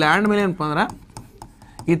ಅಂದ್ರೆ ಲ್ಯಾಂಡ್ ಮೇಲೆ ಏನಪ್ಪ ಅಂದ್ರೆ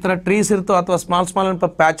ಈ ಥರ ಟ್ರೀಸ್ ಇರ್ತವೆ ಅಥವಾ ಸ್ಮಾಲ್ ಏನಪ್ಪ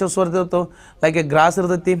ಪ್ಯಾಚಸ್ ಇರ್ತಿರ್ತವೆ ಲೈಕ್ ಎ ಗ್ರಾಸ್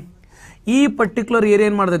ಇರ್ತೈತಿ. ಈ ಪರ್ಟಿಕ್ಯುಲರ್ ಏರಿಯಾ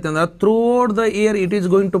ಏನು ಮಾಡ್ತೈತಿ ಅಂದ್ರೆ throughout the year it is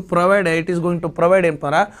going to provide ಏನಪ್ಪ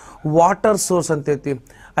ಅಂದ್ರೆ ವಾಟರ್ ಸೋರ್ಸ್ ಅಂತೈತಿ.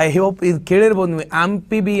 ಐ ಹೋಪ್ ಇದು ಕೇಳಿರ್ಬೋದು ನೀವು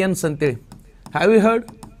ಆಂಪಿಬಿಯನ್ಸ್ ಅಂತೇಳಿ. Have you heard?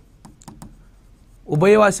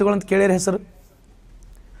 ಉಭಯವಾಸಿಗಳು ಅಂತ ಕೇಳಿರ ಹೆಸರು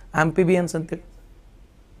ಆಂಪಿಬಿಯನ್ಸ್ ಅಂತೇಳಿ.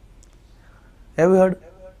 Have you heard?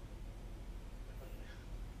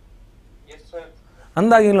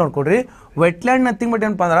 ಅಂದಾಗ ಇಲ್ಲಿ ನೋಡ್ಕೊಡ್ರಿ ವೆಟ್ಲ್ಯಾಂಡ್ ನಥಿಂಗ್ ಬಟ್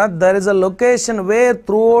ಏನಪ್ಪ ಅಂದ್ರೆ there is a location wear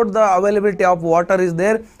throughout the availability of water is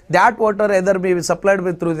there. That water Ather B supplied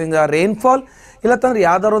with through ದಿಂಗ್ rainfall, ಇಲ್ಲತ್ತಂದ್ರೆ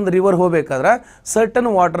ಯಾವ್ದಾರು ಒಂದು ರಿವರ್ ಹೋಗ್ಬೇಕಾದ್ರೆ ಸರ್ಟನ್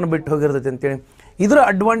ವಾಟರ್ನ ಬಿಟ್ಟು ಹೋಗಿರ್ತೈತಿ ಅಂತೇಳಿ. ಇದರ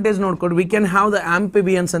ಅಡ್ವಾಂಟೇಜ್ ನೋಡ್ಕೊಂಡು we can have the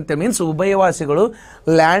amphibians ಅಂತ ಮೀನ್ಸ್ ಉಭಯವಾಸಿಗಳು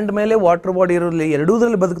ಲ್ಯಾಂಡ್ ಮೇಲೆ ವಾಟರ್ ಬಾಡಿ ಇರೋದ್ರಲ್ಲಿ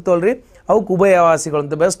ಎರಡೂದ್ರಲ್ಲಿ ಬದುಕ್ತವಲ್ರಿ ಅವಕ್ಕೆ ಉಭಯವಾಸಿಗಳು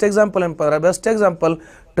ಅಂತ. ಬೆಸ್ಟ್ ಎಕ್ಸಾಂಪಲ್ ಏನಪ್ಪ ಅಂದ್ರೆ ಬೆಸ್ಟ್ ಎಕ್ಸಾಂಪಲ್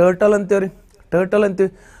ಟರ್ಟಲ್ ಅಂತೀವ್ರಿ.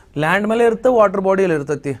 ಲ್ಯಾಂಡ್ ಮೇಲೆ ಇರುತ್ತೆ, ವಾಟರ್ ಬಾಡಿಯಲ್ಲಿ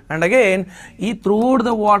ಇರ್ತೈತಿ. ಆ್ಯಂಡ್ ಅಗೇನ್ ಈ ಥ್ರೂಔಟ್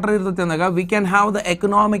ದ ವಾಟರ್ ಇರ್ತೈತಿ ಅಂದಾಗ we can have the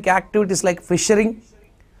economic activities like ಫಿಶರಿಂಗ್.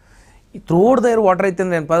 Throughout the year water ಐತಿ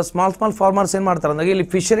ಅಂದ್ರೆ ಏನಪ್ಪ ಸ್ಮಾಲ್ ಫಾರ್ಮರ್ಸ್ ಏನು ಮಾಡ್ತಾರೆ ಅಂದಾಗ ಇಲ್ಲಿ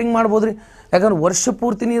ಫಿಶರಿಂಗ್ ಮಾಡ್ಬೋದು ರೀ, ಯಾಕಂದ್ರೆ ವರ್ಷ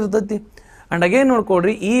ಪೂರ್ತಿ ನೀರು ಇರ್ತೈತಿ. ಆ್ಯಂಡ್ ಅಗೇನ್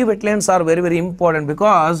ನೋಡ್ಕೊಡ್ರಿ ಈ wetlands are very important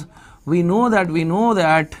because we know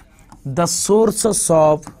that the sources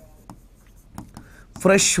of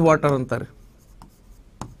fresh water ಅಂತಾರೆ.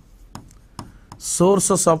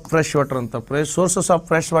 ಸೋರ್ಸಸ್ ಆಫ್ ಫ್ರೆಶ್ ವಾಟರ್ ಅಂತ. ಸೋರ್ಸಸ್ ಆಫ್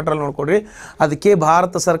ಫ್ರೆಶ್ ವಾಟರ್ ನೋಡ್ಕೊಡ್ರಿ ಅದಕ್ಕೆ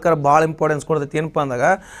ಭಾರತ ಸರ್ಕಾರ ಭಾಳ ಇಂಪಾರ್ಟೆನ್ಸ್ ಕೊಡ್ತೈತಿ. ಏನಪ್ಪ ಅಂದಾಗ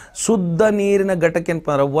ಶುದ್ಧ ನೀರಿನ ಘಟಕ ಏನಪ್ಪ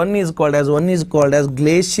ಅಂದ್ರೆ one is called as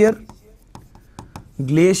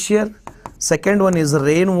glacier, second one is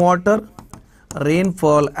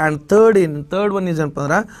rainfall, and third one is ಏನಪ್ಪ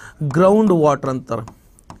ಅಂದ್ರೆ ಗ್ರೌಂಡ್ ವಾಟರ್ ಅಂತಾರೆ.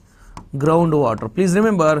 Ground water. Please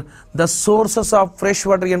remember the sources of fresh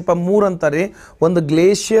water ಏನಪ್ಪ ಮೂರು ಅಂತಾರೆ. ಒಂದು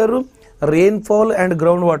ಗ್ಲೇಷಿಯರು, ರೇನ್ಫಾಲ್ ಆ್ಯಂಡ್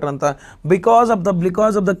ಗ್ರೌಂಡ್ ವಾಟರ್ ಅಂತ. Because of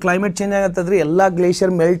the climate change ಆಗತ್ತದ್ರಿ, ಎಲ್ಲ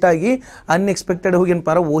glacier melt ಆಗಿ ಅನ್ಎಕ್ಸ್ಪೆಕ್ಟೆಡ್ ಹೋಗಿ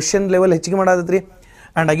ಏನಪ್ಪ ಓಷನ್ ಲೆವೆಲ್ ಹೆಚ್ಚಿಗೆ ಮಾಡತ್ತದ್ರಿ.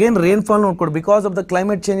 And again rainfall ನೋಡ್ಕೊಡು because of the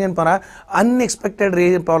climate change ಏನಪ್ಪ ಅನ್ಎಕ್ಸ್ಪೆಕ್ಟೆಡ್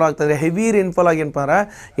ರೇನ್ಫಾಲ್ ಆಗ್ತದೆ, ಹೆವಿ ರೇನ್ಫಾಲ್ ಆಗಿ ಏನಪ್ಪ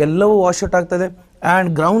ಎಲ್ಲವೂ ವಾಶ್ಔಟ್ ಆಗ್ತದೆ. ಆ್ಯಂಡ್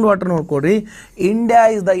ಗ್ರೌಂಡ್ ವಾಟರ್ ನೋಡ್ಕೊಡ್ರಿ India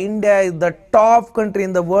is the top country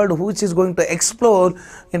in the world Hooch is going to explore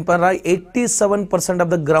ಏನಪ್ಪ 87% of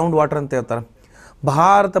the ground water ಅಂತ ಹೇಳ್ತಾರೆ.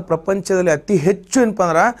 ಭಾರತ ಪ್ರಪಂಚದಲ್ಲಿ ಅತಿ ಹೆಚ್ಚು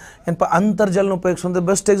ಏನಪ್ಪ ಅಂತರ್ಜಲನ ಉಪಯೋಗಿಸುವಂಥ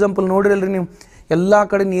ಬೆಸ್ಟ್ ಎಕ್ಸಾಂಪಲ್ ನೋಡಿರಲ್ರಿ ನೀವು. ಎಲ್ಲ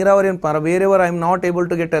ಕಡೆ ನೀರಾವರಿ ಏನಪ್ಪ wherever I am not able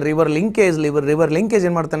to get a river linkage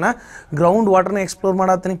ಏನು ಮಾಡ್ತಾನೆ ಗ್ರೌಂಡ್ ವಾಟರ್ನ ಎಕ್ಸ್ಪ್ಲೋರ್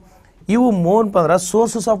ಮಾಡತ್ತೀನಿ. ಇವು ಮೋರ್ ಅಂದ್ರೆ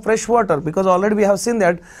sources of fresh water because already we have seen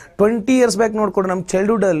that 20 years back ನೋಡ್ಕೊಡ್ರಿ ನಮ್ಮ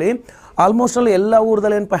ಚೈಲ್ಡ್ಹುಡ್ಡಲ್ಲಿ ಆಲ್ಮೋಸ್ಟ್ ಅಲ್ಲಿ ಎಲ್ಲ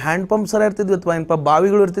ಊರದಲ್ಲಿ ಏನಪ್ಪ ಹ್ಯಾಂಡ್ ಪಂಪ್ಸ್ ಇರ್ತಿದ್ವಿ ಅಥವಾ ಏನಪ್ಪ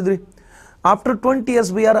ಬಾವಿಗಳು ಇರ್ತಿದ್ವಿ. After 20 years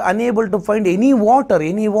we are unable to find any water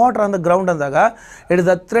on the ground ಅಂದಾಗ it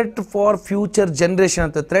is a threat for future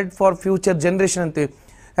generation ಅಂತೀವಿ.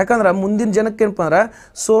 ಯಾಕಂದ್ರೆ ಮುಂದಿನ ಜನಕ್ಕೆ ಏನಪ್ಪ ಅಂದ್ರೆ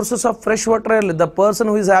ಸೋರ್ಸಸ್ ಆಫ್ ಫ್ರೆಶ್ ವಾಟರ್ ಇರಲಿ. The person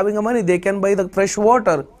who is having a money they can buy the fresh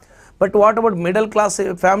water. But what about middle class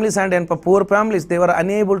families and ಏನಪ್ಪ poor families they are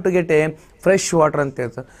unable to get A fresh water ಅಂತ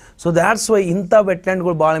ಹೇಳ್ತಾರೆ. So that's why ಇಂಥ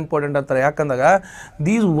ವೆಟ್ಲ್ಯಾಂಡ್ಗಳು ಭಾಳ important ಅಂತಾರೆ. ಯಾಕಂದಾಗ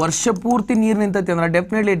these ವರ್ಷ ಪೂರ್ತಿ ನೀರು ನಿಂತೈತಿ ಅಂದ್ರೆ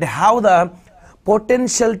definitely it have the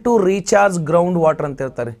potential to recharge ground water ಅಂತ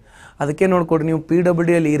ಹೇಳ್ತಾರೆ. ಅದಕ್ಕೆ ನೋಡ್ಕೊಡಿ ನೀವು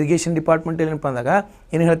PWD ಅಲ್ಲಿ ಇರಿಗೇಷನ್ ಡಿಪಾರ್ಟ್ಮೆಂಟಲ್ಲಿ ಏನಪ್ಪ ಅಂದಾಗ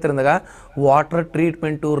ಏನು ಹೇಳ್ತಾರೆ ಅಂದಾಗ water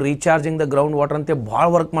treatment recharging the ground water ಅಂತ ಭಾಳ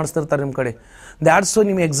ವರ್ಕ್ ಮಾಡಿಸ್ತಿರ್ತಾರೆ ನಿಮ್ಮ ಕಡೆ. ದ್ಯಾಟ್ಸ್ ಸೊ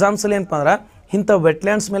ನಿಮ್ಮ ಎಕ್ಸಾಮ್ಸಲ್ಲಿ ಏನಪ್ಪ ಅಂದ್ರೆ ಇಂಥ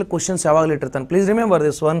ವೆಟ್ಲ್ಯಾಂಡ್ಸ್ ಮೇಲೆ ಕ್ವಶನ್ಸ್ ಯಾವಾಗಲೂ ಇಟ್ಟಿರ್ತಾನೆ. Please remember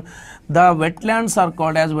this one. The wetlands are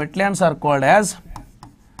called as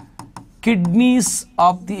kidneys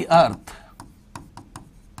of the earth.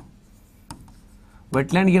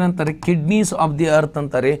 ವೆಟ್ಲ್ಯಾಂಡ್ಗೆ ಏನಂತಾರೆ ಕಿಡ್ನೀಸ್ ಆಫ್ ದಿ ಅರ್ತ್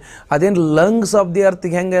ಅಂತಾರೆ. ಅದೇನು ಲಂಗ್ಸ್ ಆಫ್ ದಿ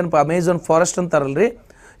ಅರ್ತ್ಗೆ ಹೆಂಗೆ ಏನಪ್ಪ ಅಮೆಝಾನ್ ಫಾರೆಸ್ಟ್ ಅಂತಾರಲ್ರಿ.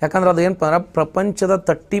 ಯಾಕಂದ್ರೆ ಅದು ಏನಪ್ಪ ಅಂದ್ರೆ ಪ್ರಪಂಚದ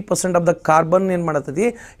 30% ಆಫ್ ದ ಕಾರ್ಬನ್ ಏನು ಮಾಡತೈತಿ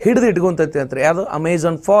ಹಿಡಿದು ಇಟ್ಕೊಂತೈತಿ ಅಂತಾರೆ. ಯಾವುದು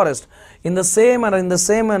Amazon forest. In the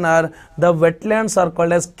same manner the wetlands are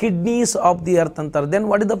called as kidneys of the earth ಅಂತಾರೆ. then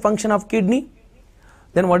what is the function of kidney?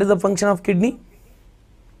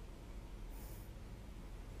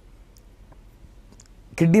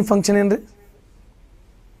 Kidney function ಏನ್ರಿ?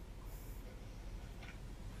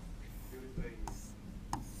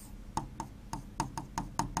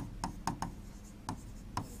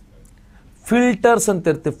 ಫಿಲ್ಟರ್ಸ್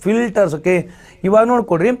ಅಂತ ಇರ್ತೀವಿ. ಫಿಲ್ಟರ್ಸ್. ಓಕೆ, ಇವಾಗ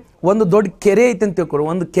ನೋಡ್ಕೊಡ್ರಿ ಒಂದು ದೊಡ್ಡ ಕೆರೆ ಐತೆ ಅಂತ ತಿಳ್ಕೊಡ್ರಿ.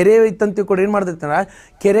 ಒಂದು ಕೆರೆ ಐತೆ ಅಂತ ತಿಳ್ಕೊಡ್ರಿ ಏನು ಮಾಡ್ತೈತೆ ಅಂದ್ರೆ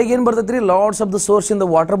ಕೆರೆಗೆ ಏನು ಬರ್ತೈತೆ ರೀ ಲಾಟ್ಸ್ ಆಫ್ ದ ಸೋರ್ಸಿಂದ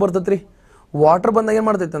ವಾಟರ್ ಬರ್ತೈತೆ ರೀ. ವಾಟರ್ ಬಂದಾಗ ಏನು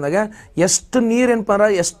ಮಾಡ್ತೈತೆ ಅಂದಾಗ ಎಷ್ಟು ನೀರು ಏನಪ್ಪ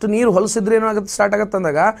ಅಂದ್ರೆ ಎಷ್ಟು ನೀರು ಹೊಲಸಿದ್ರೆ ಏನಾಗುತ್ತೆ ಸ್ಟಾರ್ಟ್ ಆಗುತ್ತೆ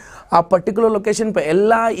ಅಂದಾಗ ಆ ಪರ್ಟಿಕ್ಯುಲರ್ ಲೊಕೇಶನ್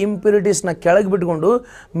ಎಲ್ಲ ಇಂಪ್ಯೂರಿಟೀಸ್ನ ಕೆಳಗೆ ಬಿಟ್ಕೊಂಡು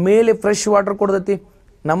ಮೇಲೆ ಫ್ರೆಶ್ ವಾಟರ್ ಕೊಡ್ತೈತಿ.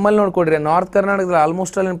 ನಮ್ಮಲ್ಲಿ ನೋಡ್ಕೊಡ್ರಿ ನಾರ್ತ್ ಕರ್ನಾಟಕದಲ್ಲಿ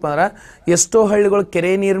ಆಲ್ಮೋಸ್ಟ್ ಅಲ್ಲಿ ಏನಪ್ಪ ಅಂದ್ರೆ ಎಷ್ಟೋ ಹಳ್ಳಿಗಳು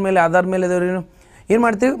ಕೆರೆ ನೀರು ಮೇಲೆ ಆಧಾರ ಮೇಲೆ ಇದಾವ್ರಿ. ಏನು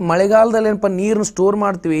ಮಾಡ್ತೀವಿ ಮಳೆಗಾಲದಲ್ಲಿ ಏನಪ್ಪ ನೀರನ್ನು ಸ್ಟೋರ್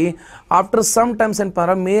ಮಾಡ್ತೀವಿ. ಆಫ್ಟರ್ ಸಮ್ ಟೈಮ್ಸ್ ಏನಪ್ಪ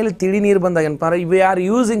ಅಂದ್ರೆ ಮೇಲೆ ತಿಳಿ ನೀರು ಬಂದಾಗ ಏನಪ್ಪ ಅಂದ್ರೆ we are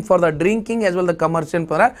using for the drinking as well the commercial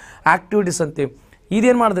ಏನಪ್ಪ ಅಂದ್ರೆ ಆಕ್ಟಿವಿಟೀಸ್ ಅಂತೀವಿ.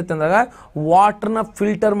 ಇದೇನು ಮಾಡ್ತೈತೆ ಅಂದಾಗ ವಾಟರ್ನ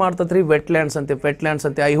ಫಿಲ್ಟರ್ ಮಾಡ್ತೈತೆ ರೀ ವೆಟ್ಲ್ಯಾಂಡ್ಸ್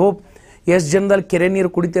ಅಂತೆ. ಐ ಹೋಪ್ ಎಷ್ಟು ಜನದಲ್ಲಿ ಕೆರೆ ನೀರು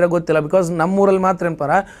ಕುಡಿತೀರ ಗೊತ್ತಿಲ್ಲ, ಬಿಕಾಸ್ ನಮ್ಮೂರಲ್ಲಿ ಮಾತ್ರ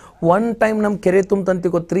ಏನಪ್ಪಾರ ಒನ್ ಟೈಮ್ ನಮ್ಮ ಕೆರೆ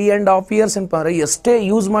ತುಂಬಂತಿಕೋ 3.5 years ಏನಪ್ಪ ಅಂದ್ರೆ ಎಷ್ಟೇ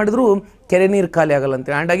ಯೂಸ್ ಮಾಡಿದ್ರು ಕೆರೆ ನೀರು ಖಾಲಿ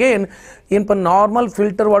ಆಗಲ್ಲಂತೆ. ಆ್ಯಂಡ್ ಅಗೇನ್ ಏನಪ್ಪ ನಾರ್ಮಲ್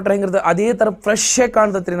ಫಿಲ್ಟರ್ ವಾಟರ್ ಹೆಂಗಿರ್ತದೆ ಅದೇ ಥರ ಫ್ರೆಶ್ಶೇ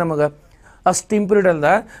ಕಾಣ್ತೈತೆ ರೀ ನಮಗೆ, ಅಷ್ಟು ಇಂಪ್ಯೂರಿಟಿ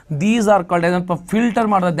ಅಲ್ದ. ದೀಸ್ ಆರ್ ಕಾಲ್ಡ್ ಏನಪ್ಪ ಫಿಲ್ಟರ್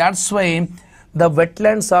ಮಾಡ್ದೆ. That's why the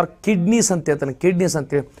wetlands are kidneys ಅಂತ ಹೇಳ್ತಾನೆ, ಕಿಡ್ನೀಸ್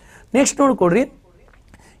ಅಂತೇಳಿ. ನೆಕ್ಸ್ಟ್ ನೋಡ್ಕೊಡ್ರಿ,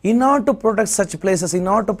 in order to protect such places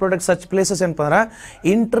ಏನಪ್ಪ ಅಂದ್ರೆ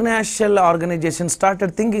international organisation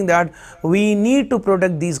started thinking that we need to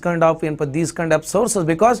protect these kind of sources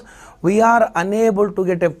because we are unable to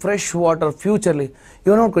get A fresh water futurely.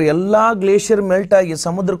 ಇವ್ ನೋಡ್ಕೊ ಎಲ್ಲ glacier melt ಆಗಿ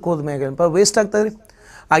ಸಮುದ್ರಕ್ಕೆ ಹೋದ್ಮ್ಯಾಗ ಏನಪ್ಪ waste ಆಗ್ತದೆ ರೀ.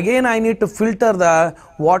 Again I need to filter the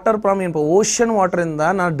water from ಏನಪ್ಪ ocean ವಾಟರಿಂದ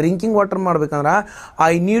ನಾನು ಡ್ರಿಂಕಿಂಗ್ ವಾಟರ್ ಮಾಡ್ಬೇಕಂದ್ರೆ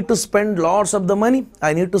I need to spend lots of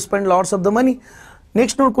the money.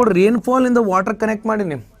 Next ನೋಡ್ಕೊಡ್ರಿ, ರೇನ್ಫಾಲಿಂದ ವಾಟರ್ ಕನೆಕ್ಟ್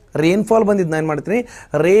ಮಾಡೀನಿ. ರೇನ್ಫಾಲ್ ಬಂದಿದ್ದು ನಾನು ಏನು ಮಾಡ್ತೀನಿ,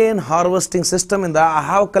 rain harvesting ಸಿಸ್ಟಮಿಂದ I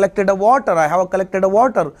have collected a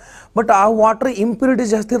water. But ಆ ವಾಟರ್ ಇಂಪ್ಯೂರಿಟಿ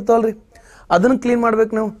ಜಾಸ್ತಿ ಇರ್ತಾವಲ್ರಿ, ಅದನ್ನು ಕ್ಲೀನ್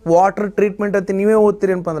ಮಾಡ್ಬೇಕು ನೀವು. ವಾಟರ್ ಟ್ರೀಟ್ಮೆಂಟ್ ಅಂತ ನೀವೇ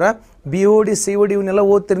ಓದ್ತೀರಿ ಏನಪ್ಪ ಅಂದ್ರೆ BOD COD ಇವನ್ನೆಲ್ಲ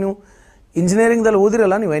ಓದ್ತೀರಿ ನೀವು. ಇಂಜಿನಿಯರಿಂಗ್ದಲ್ಲಿ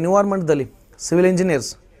ಓದಿರಲ್ಲ ನೀವು, ಎನ್ವೈರ್ಮೆಂಟ್ದಲ್ಲಿ civil engineers,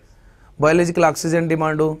 biological oxygen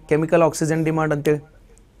demand, chemical oxygen demand ಅಂತೇಳಿ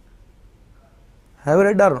have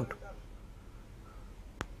read R not?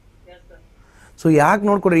 So ಯಾಕೆ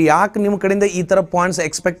ನೋಡ್ಕೊಡ್ರಿ, ಯಾಕೆ ನಿಮ್ಮ ಕಡೆಯಿಂದ ಈ ಥರ ಪಾಯಿಂಟ್ಸ್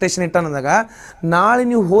ಎಕ್ಸ್ಪೆಕ್ಟೇಷನ್ ಇಟ್ಟಂದಾಗ ನಾಳೆ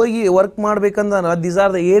ನೀವು ಹೋಗಿ ವರ್ಕ್ ಮಾಡ್ಬೇಕಂದ್ರೆ these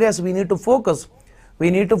are the areas we need to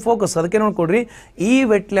focus. ಅದಕ್ಕೆ ನೋಡ್ಕೊಡ್ರಿ, ಈ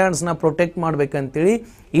ವೆಟ್ಲ್ಯಾಂಡ್ಸ್ನ ಪ್ರೊಟೆಕ್ಟ್ ಮಾಡ್ಬೇಕಂತೇಳಿ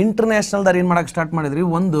ಇಂಟರ್ನ್ಯಾಷನಲ್ದಾರು ಏನು ಮಾಡೋಕ್ಕೆ ಸ್ಟಾರ್ಟ್ ಮಾಡಿದ್ರಿ,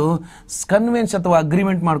 ಒಂದು ಕನ್ವೆನ್ಷನ್ ಅಥವಾ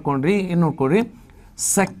ಅಗ್ರಿಮೆಂಟ್ ಮಾಡ್ಕೊಂಡ್ರಿ. ಏನು ನೋಡ್ಕೊಡ್ರಿ,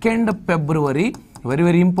 2 February very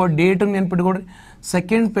very important date ನೆನ್ಪಿಟ್ಕೊಡ್ರಿ.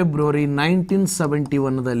 2 February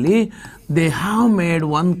 1971 they have made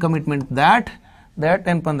one commitment that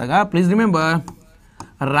ಏನಪ್ಪ ಅಂದಾಗ ಪ್ಲೀಸ್ ರಿಮೆಂಬರ್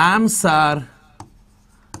ರಾಮ್ಸಾರ್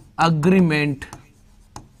ಅಗ್ರಿಮೆಂಟ್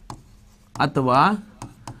ಅಥವಾ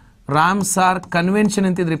ರಾಮ್ಸಾರ್ ಕನ್ವೆನ್ಷನ್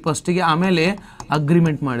ಅಂತಿದ್ರಿ ಫಸ್ಟಿಗೆ, ಆಮೇಲೆ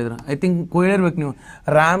ಅಗ್ರಿಮೆಂಟ್ ಮಾಡಿದ್ರು. ಐ ಥಿಂಕ್ ಹೇಳಿರ್ಬೇಕು ನೀವು,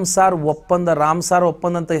 ರಾಮ್ಸಾರ್ ಒಪ್ಪಂದ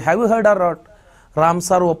ಅಂತ have you heard R not?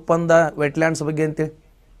 Ramsar ಒಪ್ಪಂದ ವೆಟ್ಲ್ಯಾಂಡ್ಸ್ ಬಗ್ಗೆ ಅಂತೇಳಿ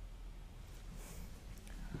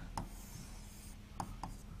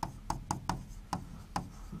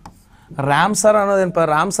ರಾಮ್ಸರ್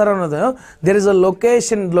ಅನ್ನೋದು there is a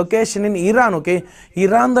location in Iran. Okay,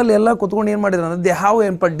 ಇರಾನ್ದಲ್ಲಿ ಎಲ್ಲ ಕುತ್ಕೊಂಡು ಏನು ಮಾಡಿದ್ರು ಅಂದರೆ they have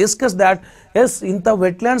discuss that S ಇಂಥ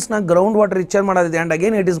ವೆಟ್ಲ್ಯಾಂಡ್ಸ್ನ ಗ್ರೌಂಡ್ ವಾಟರ್ ರಿಚಾರ್ಜ್ ಮಾಡೋದಿದೆ. And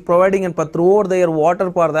again it is providing through over the year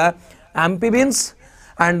water for the amphibians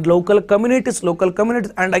and local communities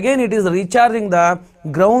and again it is recharging the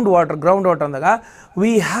groundwater andaga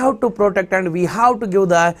we have to protect and we have to give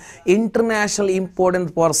the international importance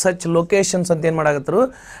for such locations anta ಏನು ಮಾಡಾಕತ್ರು.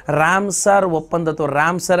 Ramsar ಒಪ್ಪಂದ ಅಥವಾ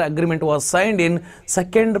Ramsar agreement was signed in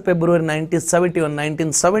 2 February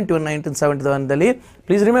 1971 ದಲ್ಲಿ.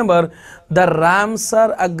 Please remember the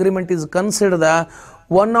Ramsar agreement is considered the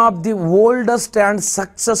one of the oldest and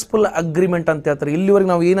successful agreement ಅಂತ ಹೇಳ್ತಾರೆ.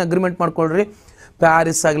 ಇಲ್ಲಿವರೆಗೆ ನಾವು ಏನು agreement ಮಾಡ್ಕೊಳ್ರಿ,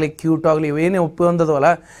 ಪ್ಯಾರಿಸ್ ಆಗಲಿ ಕ್ಯೂಟೋ ಆಗಲಿ ಇವೇನೇ ಒಪ್ಪಂದವಲ್ಲ,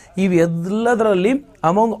 ಇವೆಲ್ಲದರಲ್ಲಿ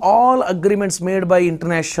among all agreements made by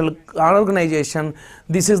international organisation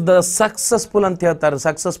this is the successful ಅಂತ ಹೇಳ್ತಾರೆ.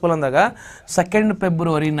 ಸಕ್ಸಸ್ಫುಲ್ ಅಂದಾಗ 2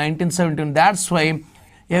 February 1971. That's why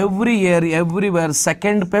every year everywhere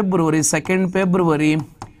 2 February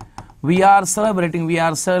we are celebrating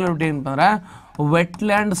ಅಂತಂದ್ರೆ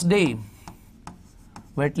ವೆಟ್ಲ್ಯಾಂಡ್ಸ್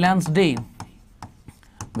ಡೇ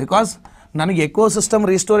ಬಿಕಾಸ್ ನನಗೆ ಎಕೋಸಿಸ್ಟಮ್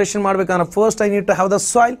ರಿಸ್ಟೋರೇಷನ್ ಮಾಡ್ಬೇಕಂದ್ರೆ first I need to have the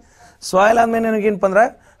soil ಆದ್ಮೇಲೆ ನನಗೇನಪ್ಪ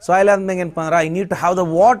ಅಂದ್ರೆ I need to have the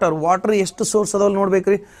water ಎಷ್ಟು source ಅದಾವಲ್ಲಿ ನೋಡ್ಬೇಕು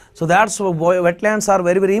ರೀ. So that's wetlands are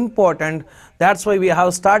very very important. That's why we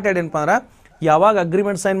have started ಏನಪ್ಪ ಅಂದ್ರೆ ಯಾವಾಗ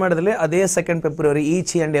ಅಗ್ರಿಮೆಂಟ್ ಸೈನ್ ಮಾಡಿದ್ರಲ್ಲಿ ಅದೇ 2 February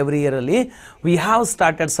each and every ಇಯರಲ್ಲಿ we have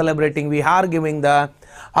started celebrating. We are giving the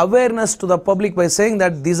awareness to the public by saying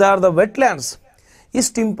that these are the wetlands.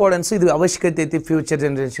 ಇಷ್ಟು importance ಇದು ಅವಶ್ಯಕತೆ ಐತಿ future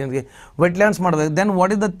ಜನರೇಷನ್ಗೆ wetlands ಮಾಡೋದು. Then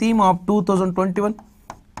what is the theme of 2021?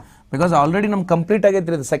 Because already ನಮ್ಗೆ complete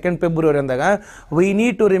ಆಗೈತಿ 2 February ಅಂದಾಗ we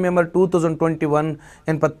need to remember 2021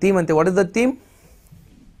 ಏನಪ್ಪ theme ಅಂತ. What is the theme?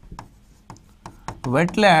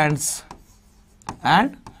 Wetlands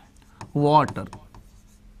and water.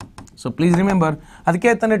 So please remember, ಅದಕ್ಕೆ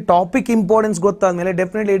ತಾನೇ topic importance ಗೊತ್ತಾದ್ಮೇಲೆ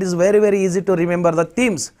definitely it is very very easy to remember the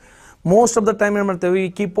themes. Most of the time ಏನು ಮಾಡ್ತೇವೆ, we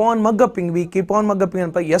keep on ಮಗ್ಗಪ್ಪಿಂಗ್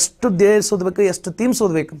ಅಂತ ಎಷ್ಟು days ಓದಬೇಕು, ಎಷ್ಟು themes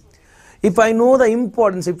ಓದಬೇಕು. If I know the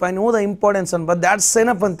importance ಅನ್ಬ that's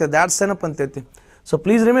enough ಅಂತೈತಿ. So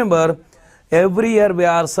please remember every year we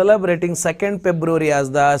are celebrating 2 February as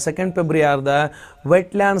the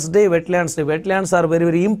wetlands day. Wetlands are very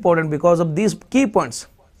very important because of these key points.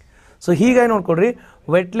 So ಹೀಗಾಗಿ ನೋಡ್ಕೊಡ್ರಿ,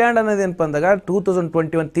 wetland ಅನ್ನೋದು ಏನಪ್ಪ ಅಂದಾಗ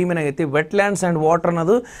 2021 theme ಏನಾಗೈತಿ, wetlands and water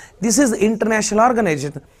ಅನ್ನೋದು this is international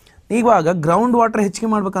organisation. ಇವಾಗ ground water ಹೆಚ್ಚಿಗೆ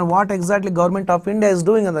ಮಾಡ್ಬೇಕಂದ್ರೆ what exactly government of India is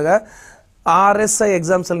doing ಅಂದಾಗ RSI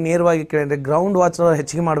ಎಕ್ಸಾಮ್ಸಲ್ಲಿ ನೇರವಾಗಿ ಕೇಳಿದ್ರೆ ಗ್ರೌಂಡ್ ವಾಚರ್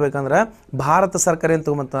ಹೆಚ್ಚಿಗೆ ಮಾಡ್ಬೇಕಂದ್ರೆ ಭಾರತ ಸರ್ಕಾರ ಏನು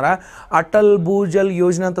ತೊಗೊಂಬತ್ತಾರ ಅಟಲ್ ಭೂಜಲ್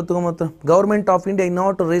ಯೋಜನೆ ಅಂತ ತೊಗೊಂಬತ್ತ. Government of India in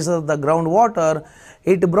not to race the ground water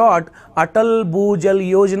it brought Atal Bhujal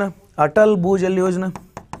Yojana. Atal Bhujal Yojana,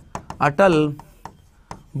 Atal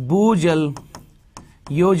Bhujal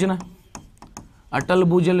Yojana, Atal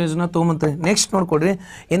Bhujal Yojana ತೊಗೊಂಬಂತಾರೆ. Next ನೋಡ್ಕೊಡ್ರಿ,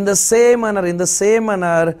 ಇನ್ ದ ಸೇಮ್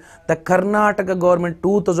ಮನರ್ ದ ಕರ್ನಾಟಕ ಗೌರ್ಮೆಂಟ್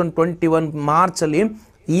 2021 ಮಾರ್ಚಲ್ಲಿ,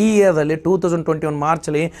 ಈ ಇಯರ್ದಲ್ಲಿ 2021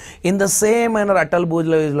 ಮಾರ್ಚಲ್ಲಿ ಇನ್ ದ ಸೇಮ್ ಮನರ್ ಅಟಲ್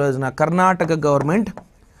ಭೂಜಲ್ ಯೋಜನಾ Karnataka government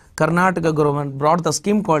brought the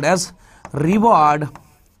scheme called as reward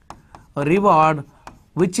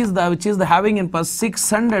which is the having in past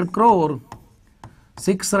 600 crores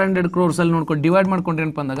ಅಲ್ಲಿ ನೋಡ್ಕೊಂಡು divide ಮಾಡ್ಕೊಂಡ್ರೆ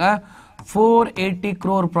ಏನಪ್ಪ ಅಂದಾಗ 480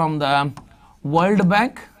 crore from the world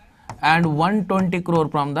bank and 120 crore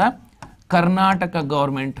from the Karnataka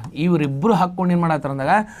government. ಇವರಿಬ್ಬರು ಹಾಕ್ಕೊಂಡು ಏನು ಮಾಡತ್ತಾರ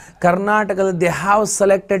ಅಂದಾಗ ಕರ್ನಾಟಕದ ದೇ ಹ್ಯಾವ್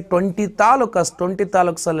ಸೆಲೆಕ್ಟೆಡ್ 20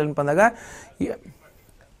 ತಾಲೂಕಲ್ಲಿ ಏನಪ್ಪ ಅಂದಾಗ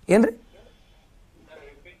ಏನ್ರಿ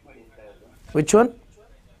ವಿಚ್ ಒನ್?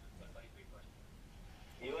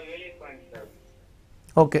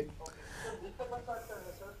 ಓಕೆ,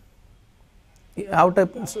 ಯಾವ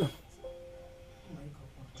ಟೈಪ್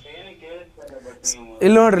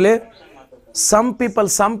ಇಲ್ಲಿ ನೋಡ್ರಿ, ಸಮ್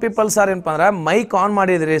ಪೀಪಲ್ಸ್ ಆರ್ ಏನಪ್ಪ ಅಂದ್ರೆ ಮೈಕ್ ಆನ್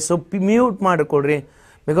ಮಾಡಿದ್ರಿ, ಸೊ ಮ್ಯೂಟ್ ಮಾಡಿಕೊಡ್ರಿ.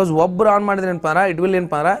 ಬಿಕಾಸ್ ಒಬ್ಬರು ಆನ್ ಮಾಡಿದ್ರೆ ಏನಪ್ಪ ಅಂದ್ರೆ ಇಟ್ ವಿಲ್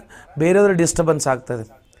ಏನಪ್ಪ ಅಂದ್ರೆ ಬೇರೆಯವ್ರ ಡಿಸ್ಟರ್ಬೆನ್ಸ್ ಆಗ್ತದೆ.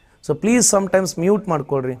 ಸೊ ಪ್ಲೀಸ್ ಸಮ್ಟೈಮ್ಸ್ ಮ್ಯೂಟ್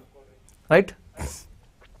ಮಾಡಿಕೊಡ್ರಿ, ರೈಟ್?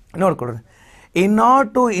 ನೋಡ್ಕೊಡ್ರಿ. In order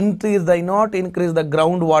to increase the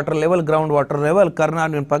groundwater level,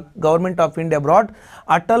 Karnataka government of India brought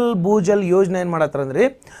Atal Bhujal ಯೋಜನೆ ಏನು ಮಾಡತ್ತಾರ ಅಂದ್ರೆ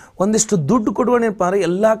ಒಂದಿಷ್ಟು ದುಡ್ಡು ಕೊಡುವಣ ಏನಪ್ಪ ಅಂದ್ರೆ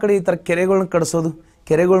ಎಲ್ಲ ಕಡೆ ಈ ಥರ ಕೆರೆಗಳನ್ನ ಕಡಿಸೋದು,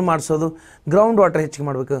 ಕೆರೆಗಳು ಮಾಡಿಸೋದು, ಗ್ರೌಂಡ್ ವಾಟರ್ ಹೆಚ್ಚಿಗೆ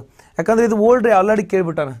ಮಾಡಬೇಕು. ಯಾಕಂದರೆ ಇದು old already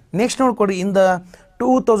ಕೇಳ್ಬಿಟ್ಟಾನ. Next ನೋಡ್ಕೊಡಿ, in the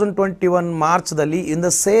 2021 ಮಾರ್ಚ್ದಲ್ಲಿ in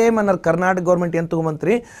the same honour Karnataka government ಏನು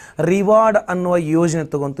ತೊಗೊಂಬಂತ್ರಿ ರಿವಾರ್ಡ್ ಅನ್ನುವ ಯೋಜನೆ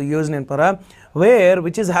ತೊಗೊಂತು. ಯೋಜನೆ ಏನಪ್ಪಾರ wear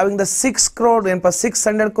which is having the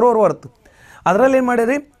 600 crore worth. ಅದರಲ್ಲಿ ಏನು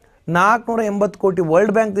ಮಾಡಿರಿ 480 ಕೋಟಿ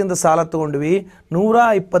ವರ್ಲ್ಡ್ ಬ್ಯಾಂಕ್ದಿಂದ ಸಾಲ ತೊಗೊಂಡ್ವಿ,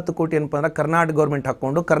 120 ಕೋಟಿ ಏನಪ್ಪ ಅಂದ್ರೆ ಕರ್ನಾಟಕ ಗೌರ್ಮೆಂಟ್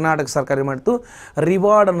ಹಾಕ್ಕೊಂಡು ಕರ್ನಾಟಕ ಸರ್ಕಾರ ಮಾಡಿತು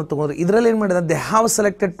ರಿವಾರ್ಡನ್ನು ತೊಗೊಂಡ್ರು. ಇದರಲ್ಲಿ ಏನು ಮಾಡಿದ ದೇ ಹ್ಯಾವ್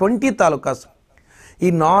ಸೆಲೆಕ್ಟೆಡ್ 20 ತಾಲೂಕಾಸ್. ಈ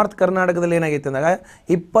ನಾರ್ತ್ ಕರ್ನಾಟಕದಲ್ಲಿ ಏನಾಗೈತೆ ಅಂದಾಗ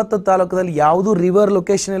 20 ತಾಲೂಕದಲ್ಲಿ ಯಾವುದು ರಿವರ್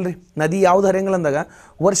ಲೊಕೇಶನ್ ಇಲ್ಲರಿ, ನದಿ ಯಾವುದು ಹರಿಯಂಗಿಲ್ಲ ಅಂದಾಗ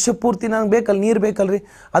ವರ್ಷ ಪೂರ್ತಿ ನಂಗೆ ಬೇಕಲ್ಲ, ನೀರು ಬೇಕಲ್ರಿ.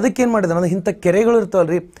 ಅದಕ್ಕೇನು ಮಾಡಿದ ಅಂದ್ರೆ ಇಂಥ ಕೆರೆಗಳು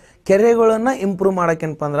ಇರ್ತಾವಲ್ರಿ, ಕೆರೆಗಳನ್ನು ಇಂಪ್ರೂವ್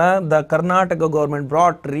ಮಾಡೋಕ್ಕೇನಪ್ಪ ಅಂದ್ರೆ the Karnataka government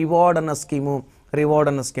brought reward ಅನ್ನೋ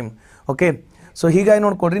ಸ್ಕೀಮ್. ಓಕೆ, ಸೊ ಹೀಗಾಗಿ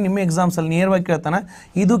ನೋಡ್ಕೊಡ್ರಿ, ನಿಮ್ಮ ಎಕ್ಸಾಮ್ಸಲ್ಲಿ ನೇರವಾಗಿ ಕೇಳ್ತಾನೆ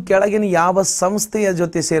ಇದು ಕೆಳಗಿನ ಯಾವ ಸಂಸ್ಥೆಯ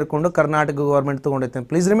ಜೊತೆ ಸೇರಿಕೊಂಡು Karnataka government ತೊಗೊಂಡೈತೆ.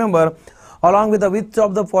 Please remember, along with which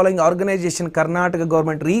of the following organization Karnataka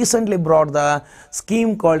government recently brought the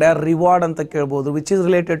scheme called a reward ಅಂತ ಕೇಳ್ಬೋದು, which is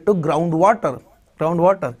related to ground water.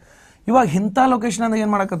 ಇವಾಗ ಇಂಥ ಲೊಕೇಶನ್ ಅಂದಾಗ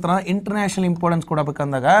ಏನು ಮಾಡಕತ್ತಾರ international importance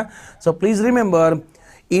ಕೊಡಬೇಕಂದಾಗ, so please remember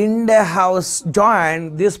India has join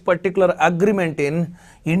this particular agreement in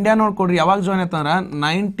India. ನೋಡ್ಕೊಡ್ರಿ ಯಾವಾಗ join ಆಯ್ತಂದ್ರೆ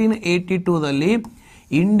 1982ದಲ್ಲಿ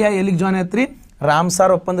ಇಂಡಿಯಾ ಎಲ್ಲಿಗೆ ಜಾಯ್ನ್ ಆಯ್ತ್ರಿ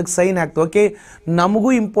ರಾಮ್ಸಾರ್ ಒಪ್ಪಂದಕ್ಕೆ ಸೈನ್ ಆಗ್ತದೆ. ಓಕೆ, ನಮಗೂ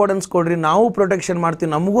ಇಂಪಾರ್ಟೆನ್ಸ್ ಕೊಡ್ರಿ, ನಾವು ಪ್ರೊಟೆಕ್ಷನ್ ಮಾಡ್ತೀವಿ,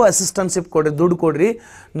 ನಮಗೂ ಅಸಿಸ್ಟೆನ್ಸಿಪ್ ಕೊಡ್ರಿ, ದುಡ್ಡು ಕೊಡ್ರಿ,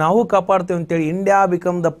 ನಾವು ಕಾಪಾಡ್ತೀವಿ ಅಂತೇಳಿ India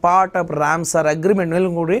become the part of Ramsar agreement ಮೇಲೆ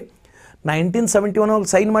ಕೊಡ್ರಿ 1971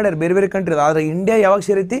 ಸೈನ್ ಮಾಡ್ಯಾರ ಬೇರೆ ಬೇರೆ ಕಂಟ್ರಿ. ಆದರೆ ಇಂಡಿಯಾ ಯಾವಾಗ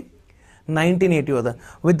ಸೇರೈತಿ 1980 ಅದ.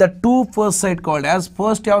 With the two first sight called as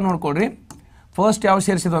first ಯಾವ ನೋಡ್ಕೊಡ್ರಿ, ಫಸ್ಟ್ ಯಾವ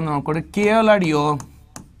ಸೇರಿಸಿದ ಅಂತ ನೋಡ್ಕೊಡ್ರಿ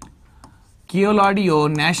Keoladeo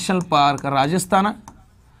national park Rajasthan.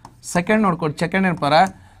 Second ನೋಡ್ಕೊಡ್ರಿ, ಸೆಕೆಂಡ್ ಏನಪ್ಪಾರ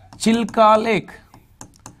ಚಿಲ್ಕಾ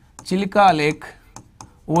ಲೇಕ್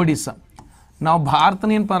ಒಡಿಸ್ಸಾ. ನಾವು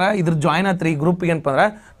ಭಾರತನ ಏನಪ್ಪಾರ ಇದ್ರ ಜಾಯ್ನ್ ಆತ್ರಿ ಈ ಗ್ರೂಪ್ಗೆ ಏನಪ್ಪ ಅಂದ್ರೆ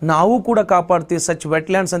ನಾವು ಕೂಡ ಕಾಪಾಡ್ತೀವಿ ಸಚ್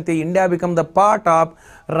ವೆಟ್ಲ್ಯಾಂಡ್ಸ್ ಅಂತ. India become the part of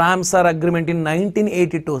Ramsar agreement ಇನ್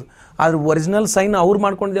 1982. ಅದ್ರ ಒರಿಜಿನಲ್ ಸೈನ್ ಅವ್ರು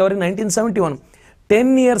ಮಾಡ್ಕೊಂಡಿದ್ದೆ ಅವ್ರಿಗೆ 1971.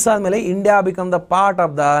 10 years ಆದಮೇಲೆ India become the part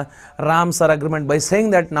of the Ramsar agreement by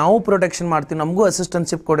saying that ನಾವು ಪ್ರೊಟೆಕ್ಷನ್ ಮಾಡ್ತೀವಿ, ನಮಗೂ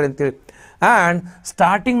ಅಸಿಸ್ಟೆನ್ಸಿಪ್ ಕೊಡ್ರಿ ಅಂತೇಳಿ. ಆ್ಯಂಡ್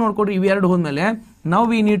ಸ್ಟಾರ್ಟಿಂಗ್ ನೋಡ್ಕೊಡ್ರಿ ಇವೆರಡು ಹೋದ್ಮೇಲೆ ನಾವು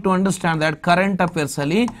we need to understand that current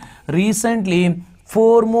ಅಫೇರ್ಸಲ್ಲಿ recently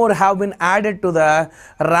 4 more have been added to the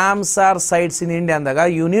Ramsar sites in India ಅಂದಾಗ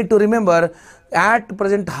you need to remember at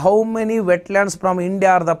present how many wetlands from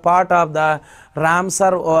India are the part of the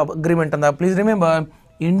Ramsar agreement ಅಂದಾಗ please remember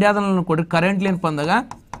ಇಂಡಿಯಾದಲ್ಲಿ ಕೊಡ್ರಿ currently ಏನಪ್ಪ ಅಂದಾಗ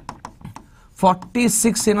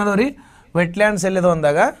 46 ಏನದವ್ರಿ wetlands ಎಲ್ಲಿದೆ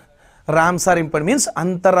ಅಂದಾಗ Ramsar import means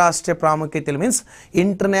ಅಂತಾರಾಷ್ಟ್ರೀಯ ಪ್ರಾಮುಖ್ಯತೆ means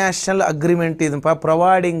international agreement ಇದಪ್ಪ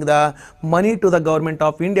providing the money to the government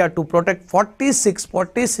of India to protect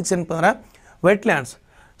 46 ಏನಪ್ಪ ಅಂದ್ರೆ ವೆಟ್ಲ್ಯಾಂಡ್ಸ್.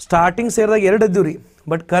 ಸ್ಟಾರ್ಟಿಂಗ್ ಸೇರಿದಾಗ 2 ಇದ್ದವು ರೀ,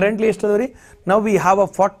 ಬಟ್ ಕರೆಂಟ್ಲಿ ಎಷ್ಟು ಅದಾವ ರೀ ನಾವು ವಿ ಹ್ಯಾವ್ ಅ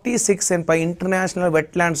 46 ಏನಪ್ಪ ಇಂಟರ್ನ್ಯಾಷನಲ್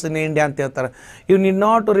ವೆಟ್ಲ್ಯಾಂಡ್ಸ್ ಇನ್ ಇಂಡಿಯಾ ಅಂತ ಹೇಳ್ತಾರೆ. You need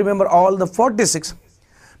not to remember all the 46.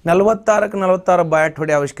 46 bat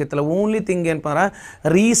ಹೊಡೆ ಅವಶ್ಯಕತೆ ಇಲ್ಲ. ಓನ್ಲಿ ಥಿಂಗ್ ಏನಪ್ಪ ಅಂದ್ರೆ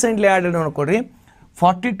ರೀಸೆಂಟ್ಲಿ ಆ್ಯಡೆಡ್ ನೋಡ್ಕೊಡ್ರಿ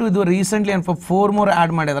 42 ಇದು ರೀಸೆಂಟ್ಲಿ ಏನಪ್ಪ 4 more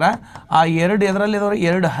ಆ್ಯಡ್ ಮಾಡಿದ್ರೆ ಆ 2 ಎದರಲ್ಲಿ ಇದಾವೆ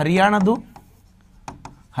 2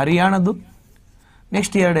 ಹರಿಯಾಣದ್ದು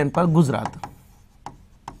ನೆಕ್ಸ್ಟ್ ಎರಡು ಏನಪ್ಪ ಗುಜರಾತ್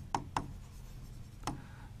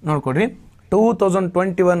ನೋಡ್ಕೊಡ್ರಿ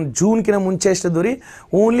 2021 ಜೂನ್ಕಿನ ಮುಂಚೆ ಎಷ್ಟಿದ್ದು ರೀ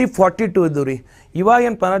ಓನ್ಲಿ 42 ಇದ್ದು ರೀ ಇವಾಗ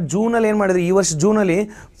ಏನಪ್ಪ ಅಂದ್ರೆ ಜೂನಲ್ಲಿ ಏನು ಮಾಡಿದ್ರಿ ಈ ವರ್ಷ ಜೂನಲ್ಲಿ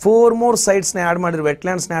 4 more ಸೈಟ್ಸ್ನ ಆ್ಯಡ್ ಮಾಡಿದ್ರಿ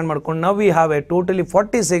ವೆಟ್ಲ್ಯಾಂಡ್ಸ್ನ ಆ್ಯಡ್ ಮಾಡ್ಕೊಂಡು ನಾವು ವಿ ಹ್ಯಾವ್ ಎ ಟೋಟಲಿ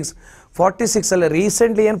 46 ಅಲ್ಲಿ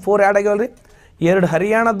ರೀಸೆಂಟ್ಲಿ ಏನು 4 ಆ್ಯಡ್ ಆಗ್ಯಾವಲ್ಲ ರೀ 2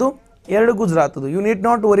 ಹರಿಯಾಣದ್ದು 2 ಗುಜರಾತದ್ದು you need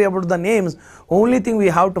not worry about the names only thing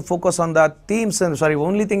we have to focus on the themes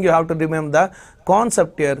only thing you have to remember the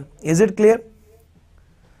concept year is it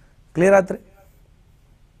clear ಆತ್ರಿ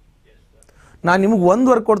ನಾನು ನಿಮಗೆ ಒಂದು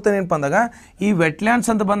work ಕೊಡ್ತೇನೆ ಏನಪ್ಪ ಅಂದಾಗ ಈ ವೆಟ್ಲ್ಯಾಂಡ್ಸ್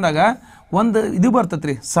ಅಂತ ಬಂದಾಗ ಒಂದು ಇದು ಬರ್ತೈತೆ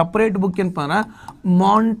ರೀ ಸಪ್ರೇಟ್ ಬುಕ್ ಏನಪ್ಪ ಅಂದ್ರೆ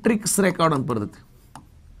ಮಾಂಟ್ರಿಕ್ಸ್ ರೆಕಾರ್ಡ್ ಅಂತ ಬರ್ತೈತಿ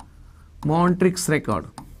ಮಾಂಟ್ರಿಕ್ಸ್ ರೆಕಾರ್ಡ್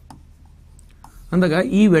ಅಂದಾಗ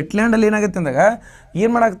ಈ ವೆಟ್ಲ್ಯಾಂಡಲ್ಲಿ ಏನಾಗುತ್ತೆ ಅಂದಾಗ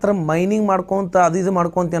ಏನು ಮಾಡಾಕ್ತಾರೆ ಮೈನಿಂಗ್ ಮಾಡ್ಕೊತ ಅದು ಇದು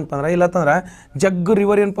ಮಾಡ್ಕೊತ ಏನಪ್ಪ ಅಂದ್ರೆ ಇಲ್ಲತ್ತಂದ್ರೆ ಜಗ್ಗು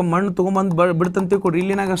ರಿವರ್ ಏನಪ್ಪ ಮಣ್ಣು ತೊಗೊಂಬಂದು ಬಿಡ್ತಂತ ಕೊಡ್ರಿ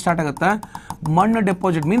ಇಲ್ಲಿ ಏನಾಗ ಸ್ಟಾರ್ಟ್ ಆಗುತ್ತೆ ಮಣ್ಣು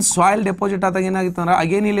ಡೆಪಾಸಿಟ್ ಮೀನ್ಸ್ ಸಾಯಿಲ್ ಡೆಪಾಸಿಟ್ ಆದಾಗ ಏನಾಗುತ್ತೆ ಅಂದ್ರೆ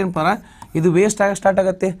ಅಗೇನ್ ಇಲ್ಲಿ ಏನಪ್ಪ ಅಂದ್ರೆ ಇದು ವೇಸ್ಟ್ ಆಗಿ ಸ್ಟಾರ್ಟ್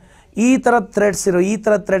ಆಗುತ್ತೆ ಈ ಥರ ಥ್ರೆಡ್ಸ್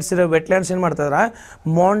ಇರೋ ವೆಟ್ಲ್ಯಾಂಡ್ಸ್ ಏನು ಮಾಡ್ತಾರೆ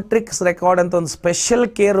ಮಾಂಟ್ರಿಕ್ಸ್ ರೆಕಾರ್ಡ್ ಅಂತ ಒಂದು ಸ್ಪೆಷಲ್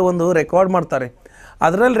ಕೇರ್ ಒಂದು ರೆಕಾರ್ಡ್ ಮಾಡ್ತಾರೆ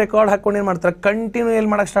ಅದರಲ್ಲಿ ರೆಕಾರ್ಡ್ ಹಾಕ್ಕೊಂಡು ಏನು ಮಾಡ್ತಾರೆ ಕಂಟಿನ್ಯೂ ಏನು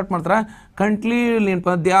ಮಾಡೋಕ್ಕೆ ಸ್ಟಾರ್ಟ್ ಮಾಡ್ತಾರೆ ಕಂಟಿನ್ಯೂ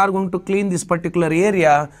ಏನಪ್ಪ they are going to clean this particular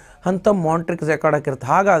area ಅಂತ ಮಾಂಟ್ರಿಕ್ಸ್ ರೆಕಾರ್ಡ್ ಹಾಕಿರುತ್ತೆ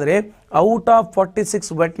ಹಾಗಾದರೆ out of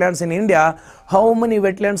 46 wetlands in India how many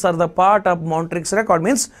wetlands are the part of ಮಾಂಟ್ರಿಕ್ಸ್ record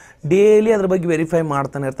means daily ಅದ್ರ ಬಗ್ಗೆ ವೆರಿಫೈ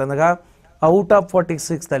ಮಾಡ್ತಾನೆ ಇರ್ತಾನೆ ಅಂದಾಗ ಔಟ್ ಆಫ್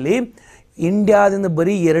 46ದಲ್ಲಿ ಇಂಡಿಯಾದಿಂದ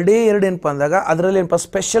ಬರೀ ಎರಡೇ ಏನಪ್ಪ ಅಂದಾಗ ಅದರಲ್ಲಿ ಏನಪ್ಪ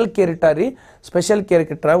ಸ್ಪೆಷಲ್ ಕೇರ್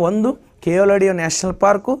ಇಟ್ಟಾರೆ ಒಂದು ಕೇವಲಡಿಯೋ ನ್ಯಾಷನಲ್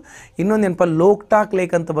ಪಾರ್ಕು ಇನ್ನೊಂದು ಏನಪ್ಪ ಲೋಕ್ಟಾಕ್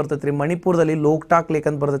ಲೇಕ್ ಅಂತ ಬರ್ತೈತೆ ರೀ ಮಣಿಪುರದಲ್ಲಿ ಲೋಕ್ಟಾಕ್ ಲೇಕ್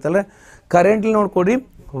ಅಂತ ಬರ್ತೈತಲ್ಲ ಕರೆಂಟ್ಲಿ ನೋಡ್ಕೊಡ್ರಿ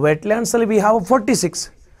ವೆಟ್ಲ್ಯಾಂಡ್ಸಲ್ಲಿ ವಿ ಹ್ಯಾವ್ 46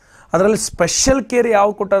 ಅದರಲ್ಲಿ ಸ್ಪೆಷಲ್ ಕೇರ್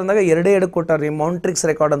ಯಾವ ಕೊಟ್ಟಾರ ಅಂದಾಗ ಎರಡೇ ಕೊಟ್ಟಾರ ರೀ ಮಾಂಟ್ರಿಕ್ಸ್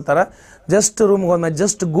ರೆಕಾರ್ಡ್ ಅಂತಾರೆ ಜಸ್ಟ್ ರೂಮ್ಗೆ ಹೋದ್ಮೇಲೆ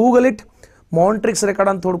ಜಸ್ಟ್ ಗೂಗಲ್ ಇಟ್ ಮಾಂಟ್ರಿಕ್ಸ್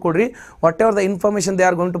ರೆಕಾರ್ಡ್ ಅಂತ ಹೊಡ್ಕೊಡ್ರಿ what ever the information they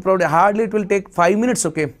are going to provide hardly it will take 5 minutes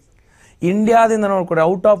okay ಇಂಡಿಯಾದಿಂದ ನೋಡ್ಕೊಡ್ರಿ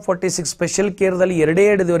ಔಟ್ ಆಫ್ 46 ಸ್ಪೆಷಲ್ ಕೇರ್ದಲ್ಲಿ ಎರಡೇ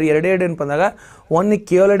ಏನಪ್ಪ ಅಂದಾಗ ಒಂದು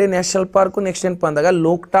ಕೇವಲಡಿ ನ್ಯಾಷನಲ್ ಪಾರ್ಕು ನೆಕ್ಸ್ಟ್ ಏನಪ್ಪ ಅಂದಾಗ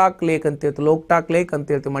ಲೋಕ್ಟಾಕ್ ಲೇಕ್ ಅಂತ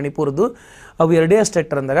ಹೇಳ್ತೀವಿ ಮಣಿಪುರದ್ದು ಅವು ಎರಡೇ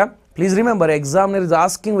ಸ್ಟೇಟ್ ಅಂದಾಗ please remember examiner is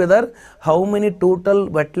asking whether how many total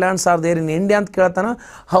wetlands are there in India ಅಂತ ಕೇಳ್ತಾನ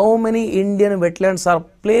how many Indian wetlands are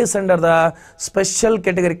place under the special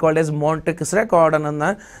category called as ಮಾಂಟ್ರಿಕ್ಸ್ record ಅನ್ನೋದನ್ನ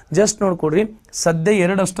ಜಸ್ಟ್ ನೋಡ್ಕೊಡ್ರಿ ಸದ್ಯ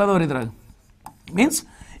 2 ಅಷ್ಟದವ್ರು ಇದ್ರಾಗ ಮೀನ್ಸ್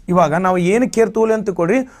ಇವಾಗ ನಾವು ಏನು ಕೇರ್ ತೋಲಿ ಅಂತ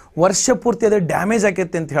ಕೊಡ್ರಿ ವರ್ಷ ಪೂರ್ತಿ ಅದು ಡ್ಯಾಮೇಜ್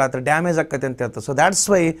ಆಕೈತೆ ಅಂತ ಹೇಳ್ತಾರೆ so that's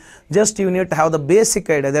why just you need to have the basic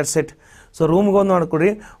idea that's it so ರೂಮ್ಗೆ ಒಂದು ಮಾಡ್ಕೊಡ್ರಿ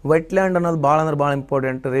ವೆಟ್ಲ್ಯಾಂಡ್ ಅನ್ನೋದು ಭಾಳ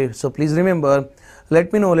ಇಂಪಾರ್ಟೆಂಟ್ ರೀ so please remember let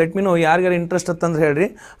me no ಯಾರಿಗಾರು ಇಂಟ್ರೆಸ್ಟ್ ಅಂತಂದ್ರೆ ಹೇಳ್ರಿ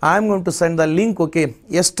I am going to send the link okay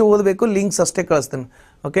ಎಷ್ಟು ಓದಬೇಕು ಲಿಂಕ್ಸ್ ಅಷ್ಟೇ ಕಳಿಸ್ತೇನೆ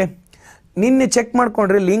ಓಕೆ ನಿನ್ನೆ ಚೆಕ್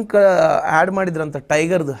ಮಾಡ್ಕೊಂಡ್ರಿ link add ಮಾಡಿದ್ರಂತ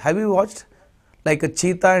ಟೈಗರ್ದು have you watched like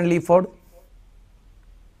cheetah and ಲೀಫೋರ್ಡ್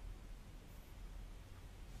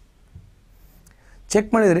check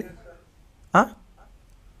ಮಾಡಿದ್ರಿ ಹಾಂ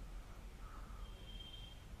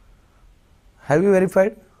ಹ್ಯಾವ್ ಯು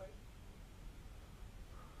ವೆರಿಫೈಡ್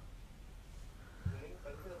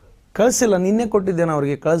ಕಳಿಸಿಲ್ಲ ನಿನ್ನೆ ಕೊಟ್ಟಿದ್ದೆ ನಾನು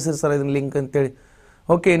ಅವ್ರಿಗೆ ಕಳಿಸಿರಿ ಸರ್ ಇದನ್ನ ಲಿಂಕ್ ಅಂತೇಳಿ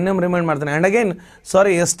ಓಕೆ ಇನ್ನೊಮ್ಮೆ ರಿಮೈಂಡ್ ಮಾಡ್ತೇನೆ ಆ್ಯಂಡ್ ಅಗೇನ್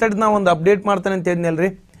ಸಾರಿ ಎಸ್ಟೆಡ್ ನಾವು ಒಂದು ಅಪ್ಡೇಟ್ ಮಾಡ್ತೇನೆ ಅಂತ ಹೇಳಿದ್ನಲ್ರಿ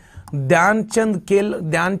ಧ್ಯಾನ್ ಚಂದ್ ಕೇಲ್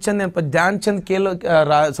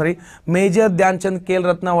ಮೇಜರ್ ಧ್ಯಾನ್ ಚಂದ್ ಖೇಲ್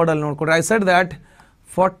ರತ್ನ ಅವಾರ್ಡಲ್ಲಿ ನೋಡ್ಕೊಡ್ರಿ ಐ ಸೆಡ್ ದ್ಯಾಟ್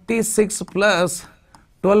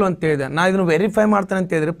 46+12 ಅಂತ ಹೇಳಿದೆ ನಾ ಇದನ್ನು ವೆರಿಫೈ ಮಾಡ್ತೇನೆ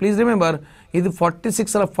ಅಂತ ಹೇಳಿದ್ರೆ ಪ್ಲೀಸ್ ರಿಮೆಂಬರ್ ಇದು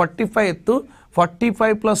 46 ಅಲ್ಲ 45 ಇತ್ತು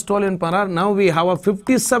 45+12 ಏನಪ್ಪ ಅಂದ್ರೆ ನಾವು ವಿ ಹ್ಯಾವ್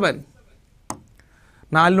 57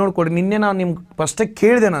 ನಾ ಅಲ್ಲಿ ನೋಡ್ಕೊಡಿ ನಿನ್ನೆ ನಾನು ನಿಮ್ಗೆ ಫಸ್ಟಾಗಿ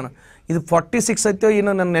ಕೇಳಿದೆ ನಾನು ಇದು 46 ಐತೋ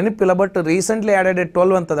ಇನ್ನೂ ನನ್ನ ನೆನಪಿಲ್ಲ but recently added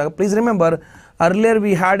 12 ಅಂತದಾಗ please remember earlier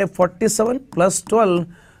we had A 47+12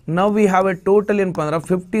 now we have A total ಏನಪ್ಪ ಅಂದ್ರೆ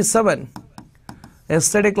 57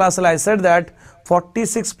 ಎಸ್ಟರ್ಡೇ ಕ್ಲಾಸಲ್ಲಿ ಐ ಸೆಡ್ ದ್ಯಾಟ್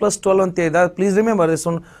 46+12 ಅಂತ ಹೇಳಿದ ಪ್ಲೀಸ್ ರಿಮೆಂಬರ್ ದಿಸ್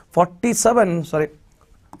ಒನ್ 45+12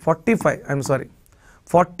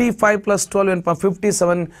 ಏನಪ್ಪ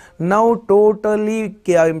 57 now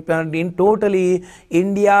totally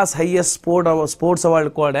India's highest sports award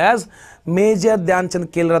called as Major Dhyan Chand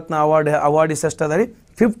Khel Ratna award is ಎಷ್ಟಾದ್ರಿ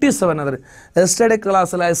 57 ಅದ್ರಿ yesterday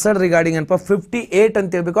ಕ್ಲಾಸಲ್ಲಿ I said regarding ಏನಪ್ಪ 58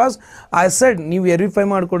 ಅಂತೇಳಿ ಬಿಕಾಸ್ ಐ ಸೆಡ್ ನೀವು ವೆರಿಫೈ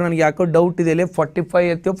ಮಾಡಿಕೊಡಿ ನನಗೆ ಯಾಕೋ ಡೌಟ್ ಇದೆ ಇಲ್ಲಿ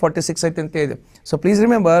 45 ಐತೆ 46 ಐತೆ ಅಂತ ಇದೆ so please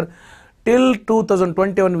remember till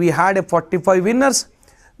 2021 we had a 45 winners.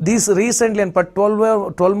 These recently and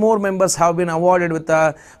 12 more members have been awarded with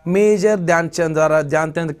a Major Dhyan Chand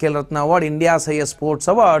Khel Ratna award, India's highest sports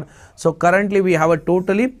award. So currently we have a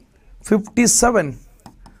totally 57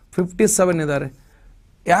 ಇದ್ದಾರೆ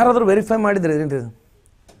ಯಾರಾದರೂ verify ಮಾಡಿದ್ರಿ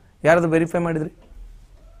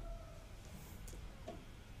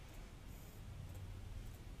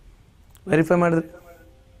verify ಮಾಡಿದ್ರಿ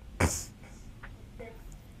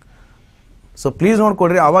so please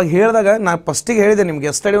ನೋಡ್ಕೊಡ್ರಿ ಅವಾಗ ಹೇಳಿದಾಗ ನಾನು ಫಸ್ಟಿಗೆ ಹೇಳಿದೆ ನಿಮಗೆ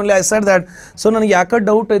yesterday only I said that so ನನಗೆ ಯಾಕೆ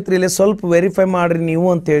ಡೌಟ್ ಐತ್ರಿ ಇಲ್ಲಿ ಸ್ವಲ್ಪ ವೆರಿಫೈ ಮಾಡಿರಿ ನೀವು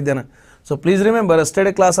ಅಂತ ಹೇಳಿದೆ ನಾನು So please remember,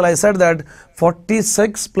 yesterday class I said that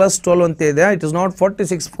 46 plus 12 ante ide. It is not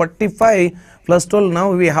 46, 45 plus 12. Now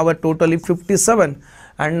we have a totally 57.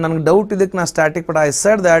 And ನನಗೆ ಡೌಟ್ ಇದಕ್ಕೆ ನಾ static but I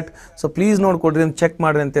said that. So please ನೋಡ್ಕೊಡ್ರಿ ಅಂತ ಚೆಕ್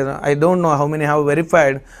ಮಾಡಿರಿ ಅಂತ. I don't know how many have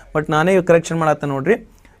verified, but ನಾನೇ correction ಮಾಡತ್ತೆ ನೋಡ್ರಿ.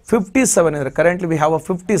 57 ಇದ್ರೆ currently we have a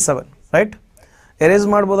 57, right? Erase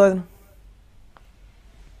ಮಾಡ್ಬೋದಾ ಅದನ್ನು?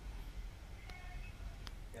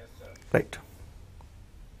 ರೈಟ್.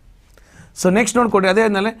 ಸೊ ನೆಕ್ಸ್ಟ್ ನೋಡ್ಕೊಡ್ರಿ, ಅದೇ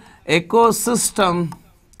ಆದ್ಮೇಲೆ ಎಕೋಸಿಸ್ಟಮ್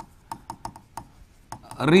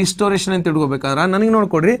ರಿಸ್ಟೋರೇಷನ್ ಅಂತ ಇಟ್ಕೋಬೇಕಾದ್ರೆ ನನಗೆ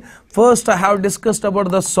ನೋಡ್ಕೊಡ್ರಿ. First I have discussed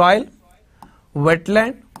about the soil,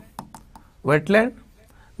 wetland.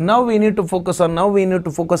 Now we need to focus on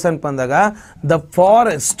ಬಂದಾಗ the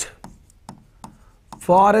forest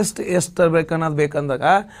ಎಷ್ಟು ಬೇಕನ್ನೋದು ಬೇಕಂದಾಗ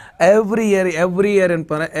ಎವ್ರಿ ಇಯರ್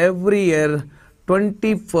ಏನಪ್ಪ ಅಂದ್ರೆ every year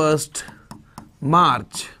 21st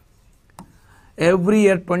March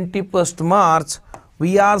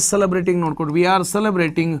we are celebrating ನೋಡ್ಕೊಡಿ, we are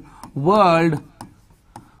celebrating World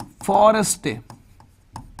Forest Day.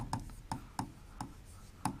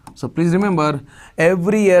 So please remember,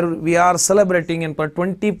 every year we are celebrating in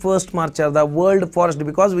 21st March as the World Forest Day,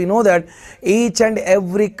 because we know that each and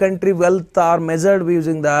every country wealth are measured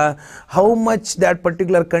using the how much that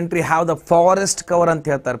particular country have the forest cover ಅಂತ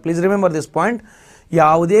ಹೇಳ್ತಾರೆ. Please remember this point.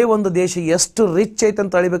 ಯಾವುದೇ ಒಂದು ದೇಶ ಎಷ್ಟು rich ಐತೆ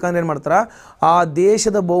ಅಂತ ಅಳಿಬೇಕಂದ್ರೆ ಏನು ಮಾಡ್ತಾರೆ, ಆ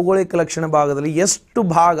ದೇಶದ ಭೌಗೋಳಿಕ ಲಕ್ಷಣ ಭಾಗದಲ್ಲಿ ಎಷ್ಟು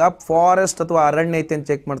ಭಾಗ ಫಾರೆಸ್ಟ್ ಅಥವಾ ಅರಣ್ಯ ಐತೆ ಅಂತ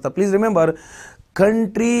ಚೆಕ್ ಮಾಡ್ತಾರೆ. Please remember,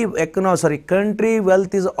 country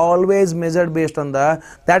wealth is always measured based on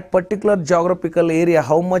that particular geographical area,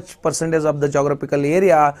 how much percentage of the geographical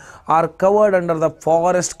area are covered under the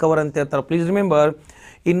forest cover anta ಹೇಳ್ತಾರೆ. Please remember,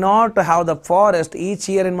 in order to have the forest, each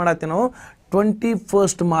year in ಮಾಡತ್ತೆ ನಾವು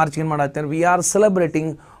 21st March in ಮಾಡತ್ತೆ we are celebrating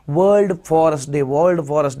World Forest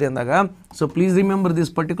Day ಅಂದಾಗ. So please remember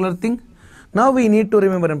this particular thing. Now we need to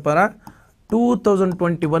remember empara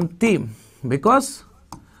 2021 theme, because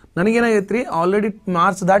ನನಗೇನಾಗೈತೆ ರೀ, already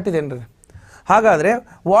March ದಾಟಿದೇನ್ರಿ. ಹಾಗಾದರೆ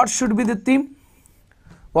what should be the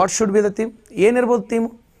theme? ಏನಿರ್ಬೋದು theme?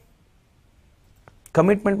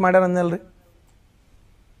 Commitment ಮಾಡ್ಯಾರ ಅಂದಲ್ರಿ.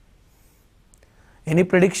 Any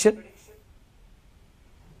prediction?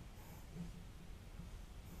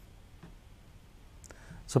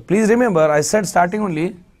 So please remember, I said starting only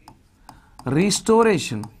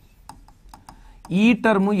restoration. ಈ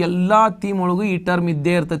term ಎಲ್ಲ theme ಒಳಗೂ ಈ term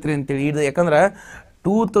ಇದ್ದೇ ಇರ್ತೈತೆ ರೀ ಅಂತೇಳಿ. ಇದು ಯಾಕಂದ್ರೆ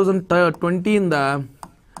 2020ಇಂದ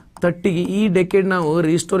 30ಗೆ ಈ ಡೆಕೆಡ್ ನಾವು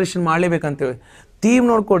ರಿಸ್ಟೋರೇಷನ್ ಮಾಡಲೇಬೇಕಂತೇಳಿ. ಥೀಮ್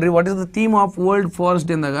ನೋಡ್ಕೊಡ್ರಿ, what is the theme of world forest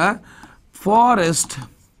day ಅಂದಾಗ ಫಾರೆಸ್ಟ್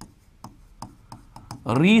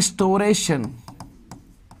ರಿಸ್ಟೋರೇಷನ್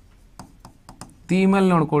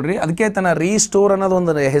ಥೀಮಲ್ಲಿ ನೋಡ್ಕೊಡ್ರಿ. ಅದಕ್ಕೆ ತನ್ನ ರೀಸ್ಟೋರ್ ಅನ್ನೋದು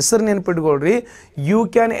ಒಂದು ಹೆಸರು ನೆನಪಿಟ್ಕೊಳ್ರಿ. You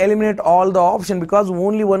can eliminate all the option, because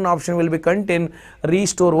only one option will be contain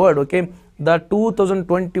restore word. Okay, the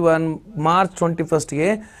 2021 March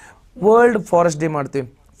 21ಗೆ world forest day ಮಾಡ್ತೀವಿ.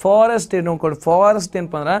 Forest day ನೋಡ್ಕೊಂಡು, forest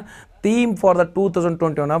ಏನಪ್ಪ ಅಂದ್ರೆ theme for the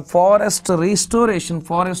 2021 forest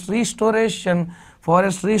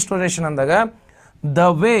restoration ಅಂದಾಗ the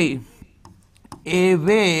way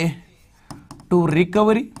to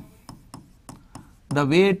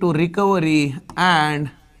recovery and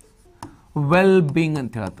well being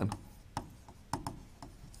ಅಂತ ಹೇಳ್ತಾನೆ.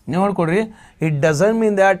 ನೋಡ್ಕೊಡ್ರಿ, it doesn't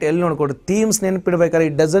mean that, ಎಲ್ಲಿ ನೋಡ್ಕೊಡ್ರಿ themes ನೆನಪಿಡ್ಬೇಕಾದ್ರೆ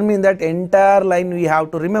it doesn't mean that entire line we have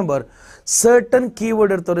to remember. Certain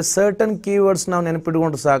keyword ಇರ್ತಾವ್ರಿ, ಸರ್ಟನ್ ಕೀವರ್ಡ್ಸ್ ನಾವು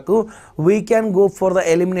ನೆನಪಿಟ್ಕೊಂಡು ಸಾಕು. We can go for the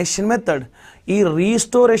elimination method. ಈ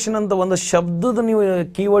restoration ಅಂತ ಒಂದು ಶಬ್ದದ ನೀವು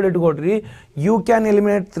keyword ಇಟ್ಕೊಡ್ರಿ, you can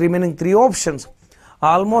eliminate remaining 3 options.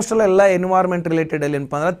 Almost ಎಲ್ಲ ಎನ್ವೈರ್ಮೆಂಟ್ ರಿಲೇಟೆಡ್ ಅಲ್ಲಿ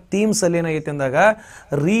ಏನಪ್ಪ ಅಂದ್ರೆ ಥೀಮ್ಸಲ್ಲಿ ಏನಾಗೈತೆ ಅಂದಾಗ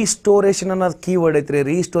ರೀಸ್ಟೋರೇಷನ್ ಅನ್ನೋದು ಕೀವರ್ಡ್ ಐತ್ರಿ,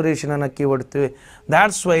 ರೀಸ್ಟೋರೇಷನ್ ಅನ್ನೋ ಕೀವರ್ಡ್ ಐತಿ.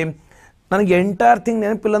 ದ್ಯಾಟ್ಸ್ ವೈ ನನಗೆ ಎಂಟೈರ್ ಥಿಂಗ್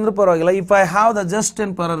ನೆನಪಿಲ್ಲ ಅಂದ್ರೆ ಪರವಾಗಿಲ್ಲ. If I have the just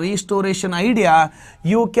restoration idea,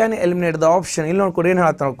 you can eliminate the option. ಇಲ್ಲಿ ನೋಡ್ಕೊಡಿ, ಏನು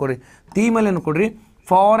ಹೇಳ್ತಾ ನೋಡ್ಕೊಡ್ರಿ, ಥೀಮಲ್ಲಿ ನೋಡ್ಕೊಡ್ರಿ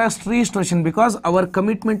forest restoration, because our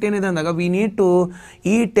commitment ಏನಿದೆ ಅಂದಾಗ ವಿ ನೀಡ್ ಟು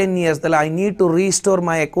ಈ 10 yearsದಲ್ಲಿ I need to restore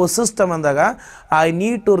my ecosystem ಅಂದಾಗ I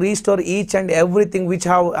need to restore each and everything which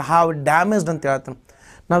have damaged ಅಂತ ಹೇಳ್ತಾನೆ.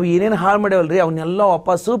 ನಾವು ಏನೇನು ಹಾಳು ಮಾಡ್ಯಾವಲ್ರಿ ಅವನ್ನೆಲ್ಲ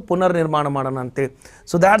ವಾಪಸ್ಸು ಪುನರ್ ನಿರ್ಮಾಣ ಮಾಡೋಣ ಅಂತೇಳಿ.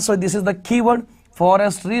 So that's why this is the keyword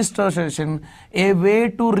forest restoration, A way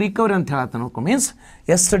to recovery ಅಂತ ಹೇಳ್ತಾನೆ. ಮೀನ್ಸ್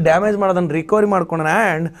ಎಷ್ಟು ಡ್ಯಾಮೇಜ್ ಮಾಡೋದನ್ನು ರಿಕವರಿ ಮಾಡ್ಕೊಂಡ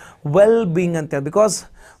ಆ್ಯಂಡ್ ವೆಲ್ ಬೀಯಿಂಗ್ ಅಂತ. ಬಿಕಾಸ್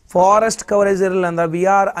ಫಾರೆಸ್ಟ್ ಕವರೇಜ್ ಇರಲಿಲ್ಲ ಅಂದ್ರೆ we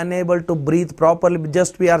are unable to breathe properly.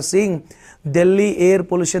 Just we are seeing Delhi air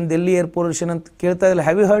pollution ಅಂತ ಕೇಳ್ತಾ ಇಲ್ಲ.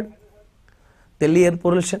 Have you heard Delhi air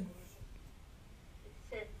pollution?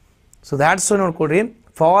 So that's ನೋಡ್ಕೊಡ್ರಿ,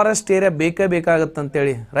 ಫಾರೆಸ್ಟ್ ಏರಿಯಾ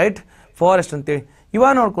ಬೇಕಾಗತ್ತಂತೇಳಿ, ರೈಟ್? ಫಾರೆಸ್ಟ್ ಅಂತೇಳಿ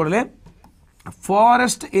ಇವಾಗ ನೋಡ್ಕೊಡ್ಲಿ.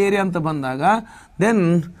 ಫಾರೆಸ್ಟ್ ಏರಿಯಾ ಅಂತ ಬಂದಾಗ then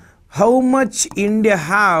how much India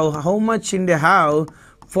have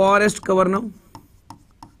forest cover ನಾವು?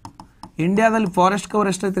 ಇಂಡಿಯಾದಲ್ಲಿ ಫಾರೆಸ್ಟ್ ಕವರ್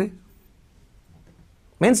ಎಷ್ಟೈತ್ರಿ?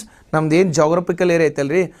 ಮೀನ್ಸ್ ನಮ್ದು ಏನು ಜಾಗ್ರಫಿಕಲ್ ಏರಿಯಾ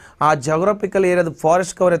ಐತಲ್ರಿ ಆ ಜಾಗ್ರಫಿಕಲ್ ಏರಿಯಾದ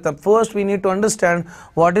ಫಾರೆಸ್ಟ್ ಕವರ್ ಐತೆ. First we need to understand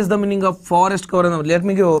what is the meaning of forest cover. Let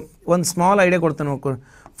me give ಒಂದು ಸ್ಮಾಲ್ ಐಡಿಯಾ ಕೊಡ್ತೇನೆ ನೋಡ್ಕೊಂಡು.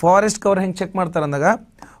 ಫಾರೆಸ್ಟ್ ಕವರ್ ಹೆಂಗೆ ಚೆಕ್ ಮಾಡ್ತಾರೆ ಅಂದಾಗ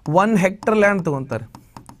 1 ಹೆಕ್ಟರ್ ಲ್ಯಾಂಡ್ ತೊಗೊತಾರೆ.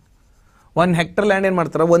 1 ಹೆಕ್ಟರ್ ಲ್ಯಾಂಡ್ ಏನು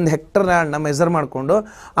ಮಾಡ್ತಾರೆ, 1 ಹೆಕ್ಟರ್ ಲ್ಯಾಂಡ್ನ ಮೆಜರ್ ಮಾಡಿಕೊಂಡು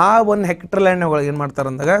ಆ 1 ಹೆಕ್ಟರ್ ಲ್ಯಾಂಡ್ನ ಒಳಗೆ ಏನು ಮಾಡ್ತಾರೆ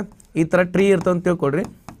ಅಂದಾಗ ಈ ಥರ ಟ್ರೀ ಇರ್ತವೆ ಅಂತ ತಿಳ್ಕೊಡ್ರಿ.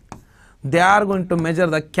 They are going to measure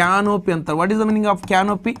the canopy ಅಂತಾರೆ. What is the meaning of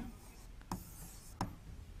canopy?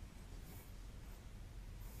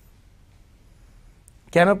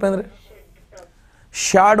 Canopy ಅಂದರೆ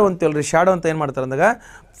ಶಾಡೋ ಅಂತೇಳ್ರಿ. ಶಾಡೋ ಅಂತ ಏನು ಮಾಡ್ತಾರೆ ಅಂದಾಗ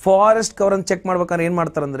ಫಾರೆಸ್ಟ್ ಕವರ್ ಅಂತ ಚೆಕ್ ಮಾಡ್ಬೇಕಾದ್ರೆ ಏನು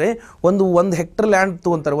ಮಾಡ್ತಾರೆ ಅಂದರೆ ಒಂದು hectare land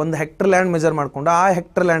ತೊಗೊಂತಾರೆ. 1 hectare land measure ಮಾಡಿಕೊಂಡು ಆ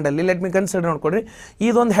ಹೆಕ್ಟರ್ ಲ್ಯಾಂಡಲ್ಲಿ ಲೆಟ್ ಮಿ ಕನ್ಸಿಡರ್ ನೋಡ್ಕೊಡ್ರಿ.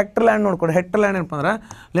 ಇದೊಂದು ಹೆಕ್ಟರ್ ಲ್ಯಾಂಡ್ ನೋಡ್ಕೊಡ್ರಿ. ಹೆಕ್ಟರ್ ಲ್ಯಾಂಡ್ ಏನಪ್ಪ ಅಂದ್ರೆ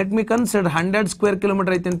let me consider 100 square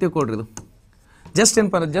kilometre ಐತೆ ಅಂತ ತಿಳ್ಕೊಡ್ರಿ. ಇದು ಜಸ್ಟ್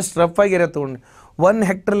ಏನಪ್ಪ ಅಂದ್ರೆ ಜಸ್ಟ್ ರಫ್ ಆಗಿ ಏರಿಯಾ ತೊಗೊಂಡು 1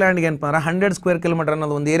 ಹೆಕ್ಟರ್ ಲ್ಯಾಂಡ್ಗೆ ಏನಪ್ಪ ಅಂದ್ರೆ 100 ಸ್ಕ್ವೇರ್ ಕಿಲೋಮೀಟರ್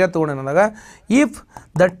ಅನ್ನೋದು ಒಂದು ಏರಿಯಾ ತೊಗೊಂಡು ಅಂದಾಗ ಇಫ್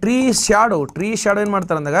ದ ಟ್ರೀ ಶಾಡೋ ಏನು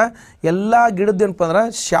ಮಾಡ್ತಾರೆ ಅಂದಾಗ ಎಲ್ಲ ಗಿಡದ್ದು ಏನಪ್ಪ ಅಂದ್ರೆ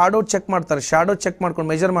ಶಾಡೋ ಚೆಕ್ ಮಾಡ್ತಾರೆ. ಶಾಡೋ ಚೆಕ್ ಮಾಡ್ಕೊಂಡು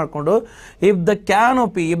ಮೆಜರ್ ಮಾಡಿಕೊಂಡು if the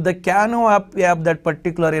canopy of that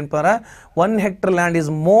particular ಏನಪ್ಪ ಅಂದ್ರೆ 1 hectare land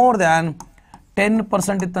is more than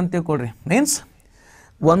 10% ಇತ್ತಂತ ತಿಳ್ಕೊಡ್ರಿ. Means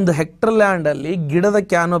 1 hectare ಲ್ಯಾಂಡಲ್ಲಿ ಗಿಡದ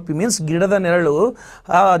ಕ್ಯಾನೋಪಿ ಮೀನ್ಸ್ ಗಿಡದ ನೆರಳು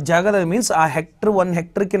ಆ ಜಾಗದ ಮೀನ್ಸ್ ಆ 1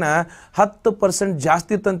 ಹೆಕ್ಟರ್ಕಿನ 10%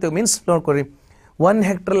 ಜಾಸ್ತಿ ಇತ್ತಂತ ಮೀನ್ಸ್ ನೋಡ್ಕೊಡ್ರಿ. 1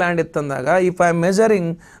 hectare land ಇತ್ತಂದಾಗ if I am measuring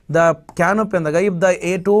the canopy ಅಂದಾಗ if the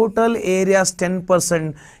total areas 10%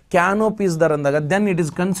 canopy is there ಅಂದಾಗ then it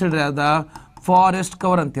is consider the forest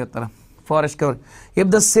cover ಅಂತ ಹೇಳ್ತಾರೆ. Forest cover if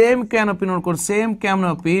the same canopy ನೋಡ್ಕೊಡ್ರಿ. Same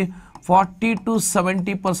canopy 40 to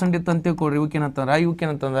 70% ಇತ್ತಂತ ತಿಳ್ಕೊಡ್ರಿ.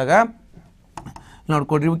 ಇವಕ್ಕೇನಂತಂದಾಗ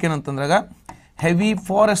ನೋಡ್ಕೊಡ್ರಿ. ಇವಕ್ಕೇನಂತಂದಾಗ heavy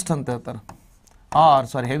forest ಅಂತ ಹೇಳ್ತಾರೆ.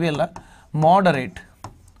 Heavy ಅಲ್ಲ, moderate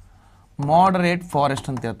forest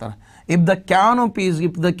ಅಂತ ಹೇಳ್ತಾರೆ. If the canopy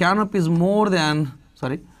is more than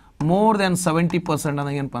 70%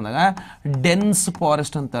 ಅಂದಾಗ ಏನಪ್ಪ ಅಂದಾಗ ಡೆನ್ಸ್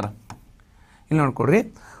ಫಾರೆಸ್ಟ್ ಅಂತಾರೆ. ಇಲ್ಲಿ ನೋಡ್ಕೊಡ್ರಿ.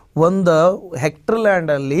 1 hectare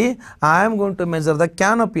ಲ್ಯಾಂಡಲ್ಲಿ I am going to measure the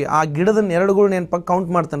canopy. ಆ ಗಿಡದ ನೆರಳುಗಳನ್ನ ಏನಪ್ಪ ಕೌಂಟ್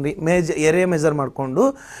ಮಾಡ್ತಾನೆ ರೀ, ಏರಿಯಾ ಮೆಜರ್ ಮಾಡಿಕೊಂಡು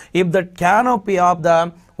if the canopy of the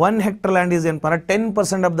 1 hectare land is ಏನಪ್ಪ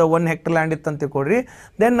 10% ಆಫ್ ದ 1 ಹೆಕ್ಟರ್ ಲ್ಯಾಂಡ್ ಇತ್ತಂತ ಕೊಡ್ರಿ.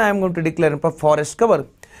 Then I am going to declare ಏನಪ್ಪ forest cover.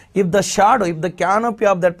 If the canopy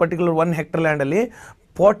of that particular 1 hectare ಲ್ಯಾಂಡಲ್ಲಿ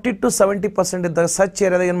 40 to 70% ಇದ್ದಾಗ such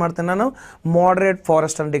ಏರಿಯಾದಾಗ ಏನು ಮಾಡ್ತೇನೆ ನಾನು moderate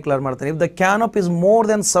forest ಅನ್ನು declare ಮಾಡ್ತೇನೆ. If the canopy is more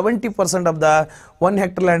than 70% of the 1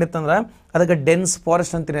 hectare land ಇತ್ತಂದ್ರೆ ಅದಕ್ಕೆ ಡೆನ್ಸ್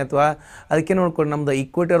ಫಾರೆಸ್ಟ್ ಅಂತೀನಿ. ಅಥವಾ ಅದಕ್ಕೆ ನೋಡ್ಕೊಂಡು ನಮ್ದು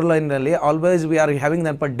ಈಕ್ವೇಟರ್ ಲೈನಲ್ಲಿ always we are having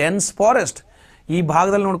that dense forest. ಈ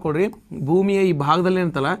ಭಾಗದಲ್ಲಿ ನೋಡ್ಕೊಡ್ರಿ, ಭೂಮಿಯ ಈ ಭಾಗದಲ್ಲಿ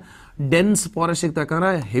ಅಂತಲ್ಲ ಡೆನ್ಸ್ ಫಾರೆಸ್ಟ್ ಸಿಗ್ತಾ.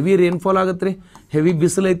 ಯಾಕಂದ್ರೆ ಹೆವಿ ರೇನ್ಫಾಲ್ ಆಗುತ್ತೆ ರೀ, ಹೆವಿ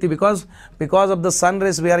ಬಿಸಿಲು ಐತಿ. Because of the sun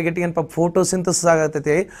rays we are getting ಏನಪ್ಪ ಫೋಟೋಸಿಂಥಸಿಸ್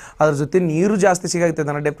ಆಗತ್ತೈತಿ. ಅದ್ರ ಜೊತೆ ನೀರು ಜಾಸ್ತಿ ಸಿಗಾಗ್ತೈತೆ.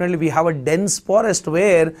 ನಾನು definitely we have a dense forest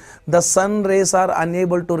wear the sun rays R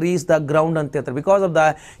unable to reach the ground ಅಂತ ಹೇಳ್ತಾರೆ. Because of the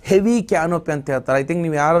heavy canopy ಅಂತ ಹೇಳ್ತಾರೆ. ಐ ಥಿಂಕ್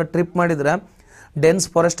ನೀವು ಯಾರು ಟ್ರಿಪ್ ಮಾಡಿದ್ರೆ ಡೆನ್ಸ್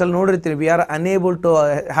ಫಾರೆಸ್ಟಲ್ಲಿ ನೋಡಿರ್ತೀವಿ. We are unable to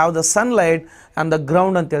have the sunlight on the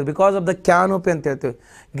ground ಅಂತ ಹೇಳಿ ಬಿಕಾಸ್ ಆಫ್ ದ ಕ್ಯಾನೋಪಿ ಅಂತ ಹೇಳ್ತೀವಿ.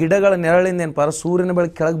 ಗಿಡಗಳ ನೆರಳಿಂದ ಏನಪ್ಪ ಸೂರ್ಯನ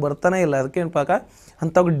ಬೆಳಕು ಕೆಳಗೆ ಬರ್ತಾನೆ ಇಲ್ಲ. ಅದಕ್ಕೆ ಏನಪ್ಪ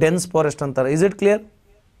ಅಂಥವು ಡೆನ್ಸ್ ಫಾರೆಸ್ಟ್ ಅಂತಾರೆ. Is it clear?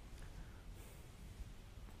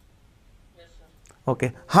 ಓಕೆ.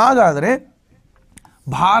 ಹಾಗಾದರೆ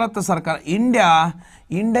ಭಾರತ ಸರ್ಕಾರ ಇಂಡಿಯಾ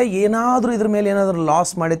ಏನಾದರೂ ಇದ್ರ ಮೇಲೆ ಏನಾದರೂ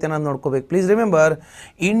ಲಾಸ್ ಮಾಡೈತೆ ಅನ್ನೋದು ನೋಡ್ಕೋಬೇಕು. Please remember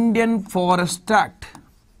Indian forest act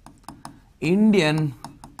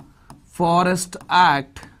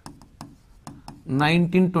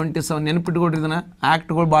 1927 ನೆನಪಿಟ್ಕೊಡ್ರಿ. ಇದನ್ನು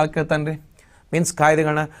ಆ್ಯಕ್ಟ್ಗಳು ಭಾಳ ಕೇಳ್ತಾನೆ ರೀ, ಮೀನ್ಸ್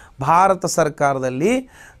ಕಾಯ್ದೆಗಳನ್ನ. ಭಾರತ ಸರ್ಕಾರದಲ್ಲಿ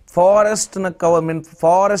ಫಾರೆಸ್ಟ್ನ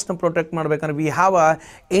ಫಾರೆಸ್ಟ್ನ ಪ್ರೊಟೆಕ್ಟ್ ಮಾಡ್ಬೇಕಂದ್ರೆ we have a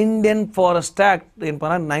Indian forest act ಏನಪ್ಪ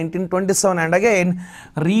 1927. ಆ್ಯಂಡ್ ಅಗೇನ್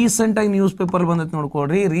ರೀಸೆಂಟಾಗಿ ನ್ಯೂಸ್ ಪೇಪರ್ ಬಂದೈತೆ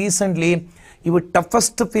ನೋಡ್ಕೊಡ್ರಿ. ರೀಸೆಂಟ್ಲಿ ಇವು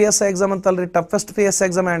toughest PSI exam ಅಂತಲ್ರಿ, toughest PSI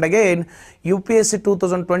exam. And again UPSC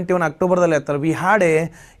 2021 ಅಕ್ಟೋಬರ್ದಲ್ಲಿ ಆಯ್ತಲ್ಲ. ವಿ ಹ್ಯಾಡ್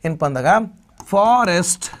ಏನಪ್ಪ ಅಂದಾಗ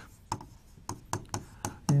ಫಾರೆಸ್ಟ್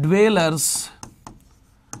ಡ್ವೇಲರ್ಸ್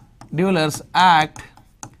ಆ್ಯಕ್ಟ್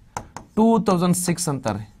 2006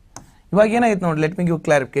 ಅಂತಾರೆ. ಇವಾಗ ಏನಾಯ್ತು ನೋಡಿ, ಲೆಟ್ ಮಿ ಗಿವ್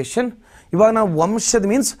ಕ್ಲಾರಿಫಿಕೇಶನ್. ಇವಾಗ ನಾವು ವಂಶದ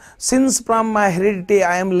means since from my heredity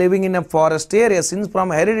I am living in a forest area. Since from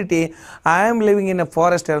heredity I am living in a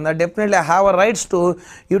forest area. Definitely I have a rights to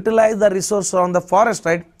utilise the resource on the forest,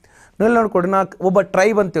 right? ನೀವು ನೋಡ್ಕೊಡಿ, ನಾ ಒಬ್ಬ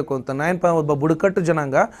tribe ಅಂತ ತಿಳ್ಕೊಂತ ನಾನೇನಪ್ಪ ಒಬ್ಬ ಬುಡಕಟ್ಟು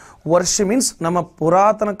ಜನಾಂಗ. ವರ್ಷ means ನಮ್ಮ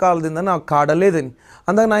ಪುರಾತನ ಕಾಲದಿಂದ ನಾವು ಕಾಡಲ್ಲೇ ಇದ್ದೀನಿ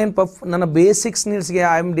ಅಂದಾಗ ಏನಪ್ಪ ನನ್ನ basics ನೀಡ್ಸ್ಗೆ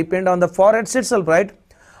I am depend on the forest it self, right?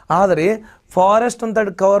 ಆದರೆ ಫಾರೆಸ್ಟ್ ಅಂತ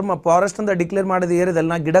ಫಾರೆಸ್ಟ್ ಅಂತ ಡಿಕ್ಲೇರ್ ಮಾಡಿದ ಏರಿಯಾದಲ್ಲಿ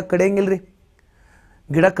ನಾ ಗಿಡ ಕಡಿಯಂಗಿಲ್ಲ ರೀ,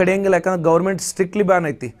 ಗಿಡ ಕಡಿಯಂಗಿಲ್ಲ. ಯಾಕಂದ್ರೆ ಗೌರ್ಮೆಂಟ್ ಸ್ಟ್ರಿಕ್ಟ್ಲಿ ಬ್ಯಾನ್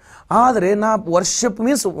ಐತಿ. ಆದರೆ ನಾ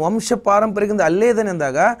ವಂಶ ಪಾರಂಪರಿಕದಿಂದ ಅಲ್ಲೇ ಇದ್ದೇನೆ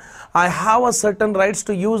ಅಂದಾಗ I have a certain rights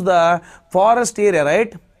to use the forest area,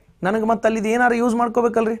 right? ನನಗೆ ಮತ್ತೆ ಅಲ್ಲಿ ಏನಾರು ಯೂಸ್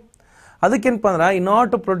ಮಾಡ್ಕೋಬೇಕಲ್ರಿ. ಅದಕ್ಕೇನಪ್ಪ ಅಂದ್ರೆ in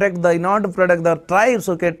order to protect the tribes.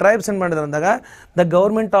 Okay, tribes ಏನು ಮಾಡಿದ್ರೆ ಅಂದಾಗ the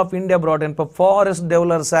government of India brought ಏನಪ್ಪ forest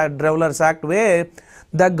de Villiers act way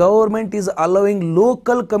the government is allowing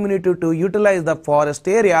local community to utilize the forest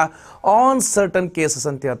area on certain cases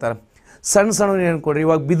ಅಂತ ಹೇಳ್ತಾರೆ. ಸಣ್ಣ ಸಣ್ಣ ಏನು ಕೊಡ್ರಿ,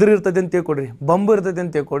 ಇವಾಗ ಬಿದಿರು ಇರ್ತದೆ ಅಂತ ತಿಳ್ಕೊಡ್ರಿ, ಬಂಬು ಇರ್ತದೆ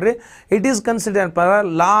ಅಂತ ತಿಳ್ಕೊಡ್ರಿ, ಇಟ್ ಈಸ್ ಕನ್ಸಿಡರ್ ಏನಪ್ಪ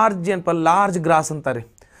ಲಾರ್ಜ್ ಗ್ರಾಸ್ ಅಂತಾರೆ.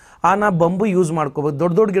 ನಾ ಬಂಬು ಯೂಸ್ ಮಾಡ್ಕೋಬೋದು,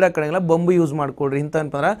 ದೊಡ್ಡ ದೊಡ್ಡ ಗಿಡ ಕಡೆಗೆಲ್ಲ ಬಂಬು ಯೂಸ್ ಮಾಡ್ಕೊಡ್ರಿ ಇಂತ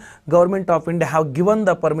ಅಂತಂದ್ರೆ government of India have given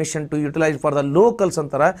the permission to utilise for the locals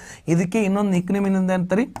ಅಂತಾರೆ. ಇದಕ್ಕೆ ಇನ್ನೊಂದು ನಿಕ್ನೇಮ್ ಇನ್ನೊಂದು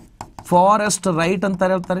ಅಂತಾರೆ, ಫಾರೆಸ್ಟ್ ರೈಟ್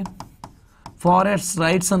ಅಂತಾರೆ ಹೇಳ್ತಾರೆ, ಫಾರೆಸ್ಟ್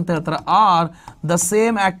ರೈಟ್ಸ್ ಅಂತ ಹೇಳ್ತಾರೆ. Are the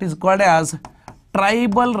same act is called as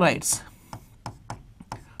tribal rights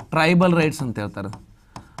ಅಂತ ಹೇಳ್ತಾರೆ.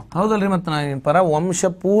 ಹೌದಲ್ರಿ, ಮತ್ತು ನಾನು ಏನಪ್ಪ ವಂಶ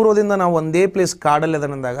ಪೂರ್ವದಿಂದ ನಾವು ಒಂದೇ ಪ್ಲೇಸ್ ಕಾಡಲ್ಲಿ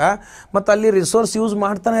ಅದನ್ನಂದಾಗ ಮತ್ತು ಅಲ್ಲಿ ರಿಸೋರ್ಸ್ ಯೂಸ್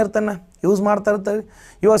ಮಾಡ್ತಾನೆ ಇರ್ತಾನೆ, ಯೂಸ್ ಮಾಡ್ತಾ ಇರ್ತಾರೆ.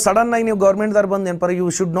 ಇವಾಗ ಸಡನ್ನಾಗಿ ನೀವು ಗೌರ್ಮೆಂಟ್ದಾರು ಬಂದು ಏನಪ್ಪ you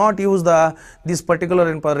should not use this particular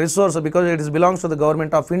ಏನಪ್ಪ resource because it is belongs to the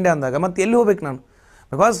government of India ಅಂದಾಗ ಮತ್ತೆ ಎಲ್ಲಿ ಹೋಗ್ಬೇಕು ನಾನು?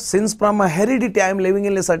 Because since from a heredity I am living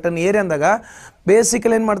in a certain area ಅಂದಾಗ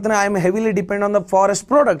ಬೇಸಿಕಲಿ ಏನು ಮಾಡ್ತಾನೆ, I am heavily depend on the forest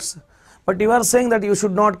products. But you are saying that you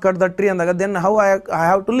should not cut the tree ಅಂದಾಗ then how I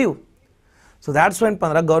have to live. So that's ಏನಪ್ಪ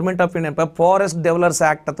ಅಂದ್ರೆ government of India forest develops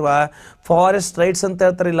act ಅಥವಾ forest rights ಅಂತ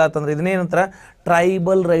ಹೇಳ್ತಾರೆ. ಇಲ್ಲ ಅಂತಂದ್ರೆ ಇದನ್ನೇನಂತಾರೆ,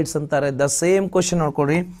 tribal rights ಅಂತಾರೆ. The same question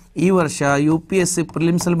ನೋಡ್ಕೊಡ್ರಿ, ಈ ವರ್ಷ UPSC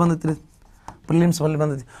ಪ್ರಿಲಿಮ್ಸಲ್ಲಿ ಬಂದೈತಿ, ಪ್ರಿಲಿಮ್ಸಲ್ಲಿ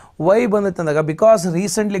ಬಂದೈತಿ. ವೈ ಬಂದೈತೆ ಅಂದಾಗ because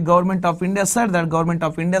recently government of India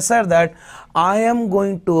said that I am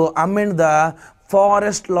going to amend the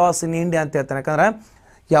forest loss in India ಅಂತ ಹೇಳ್ತಾನೆ. ಯಾಕಂದ್ರೆ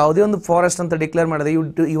ಯಾವುದೇ ಒಂದು ಫಾರೆಸ್ಟ್ ಅಂತ ಡಿಕ್ಲೇರ್ ಮಾಡಿದೆ,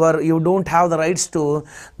 you don't have the rights to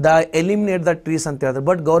eliminate the trees ಅಂತ ಹೇಳಿದ್ರೆ.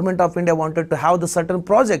 But government of India wanted to have the certain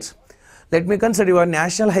projects. Let me consider, ಇವಾಗ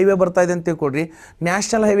ನ್ಯಾಷನಲ್ ಹೈವೇ ಬರ್ತಾ ಇದೆ ಅಂತ ತಿಳ್ಕೊಡ್ರಿ.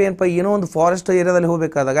 ನ್ಯಾಷನಲ್ ಹೈವೇ ಏನಪ್ಪ, ಏನೋ ಒಂದು ಫಾರೆಸ್ಟ್ ಏರಿಯಾದಲ್ಲಿ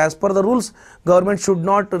ಹೋಗಬೇಕಾದಾಗ as per the rules government should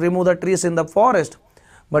not remove the trees in the forest.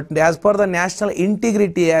 But as per the national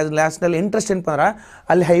integrity national interest ಏನಪ್ಪ ಅಂದ್ರೆ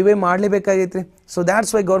ಅಲ್ಲಿ ಹೈವೇ ಮಾಡಲೇಬೇಕಾಗೈತಿ ರೀ. ಸೊ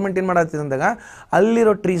ದ್ಯಾಟ್ಸ್ ವೈ ಗೌರ್ಮೆಂಟ್ ಏನು ಮಾಡತ್ತಿದೆ ಅಂದಾಗ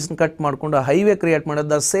ಅಲ್ಲಿರೋ ಟ್ರೀಸ್ನ ಕಟ್ ಮಾಡಿಕೊಂಡು ಹೈವೇ ಕ್ರಿಯೇಟ್ ಮಾಡೋದು.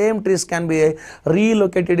 The same trees can be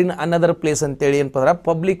ರೀಲೊಕೇಟೆಡ್ in another place ಅಂತೇಳಿ ಏನಪ್ಪ ಅಂದ್ರೆ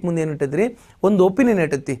ಪಬ್ಲಿಕ್ ಮುಂದೆ ಏನು ಇಟ್ಟೈತಿ ರೀ, ಒಂದು ಒಪಿನಿಯನ್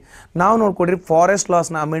ಇಟ್ಟೈತಿ. ನಾವು ನೋಡ್ಕೊಡ್ರಿ ಫಾರೆಸ್ಟ್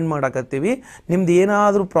ಲಾಸ್ನ ಅಮೆಂಡ್ ಮಾಡಕತ್ತೀವಿ, ನಿಮ್ದು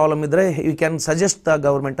ಏನಾದರೂ ಪ್ರಾಬ್ಲಮ್ ಇದ್ದರೆ you can suggest the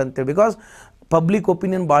government ಅಂತೇಳಿ. ಬಿಕಾಸ್ public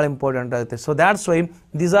opinion ಭಾಳ ಇಂಪಾರ್ಟೆಂಟ್ ಆಗುತ್ತೆ. So that's why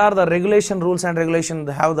these are the regulation, rules and regulation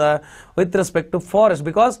have the with respect to forest.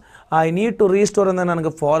 Because I need to restore ಅಂದರೆ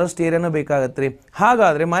ನನಗೆ forest ಏರಿಯಾನೂ ಬೇಕಾಗತ್ತೆ ರೀ.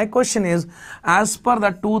 ಹಾಗಾದರೆ my question is, as per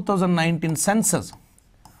the 2019 census,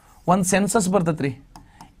 ಒಂದು census ಬರ್ತೈತೆ ರೀ,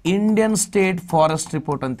 Indian state forest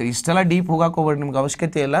report ಅಂತೇಳಿ. ಇಷ್ಟೆಲ್ಲ ಡೀಪ್ ಹೋಗಕ್ಕೆ ಹೋಗ್ಬೇಡಿ, ನಿಮ್ಗೆ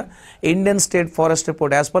ಅವಶ್ಯಕತೆ ಇಲ್ಲ. Indian state forest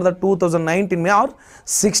report as per the 2019 R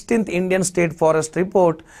 16th Indian state forest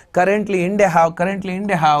report. Currently India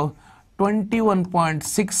have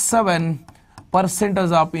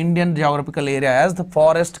 21.67% of Indian geographical area as the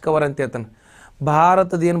forest cover ಅಂತ ಹೇಳ್ತಾನೆ.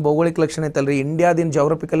 ಭಾರತದ ಏನು ಭೌಗೋಳಿಕ ಲಕ್ಷಣ ಐತಲ್ರಿ, ಇಂಡಿಯಾದೇನು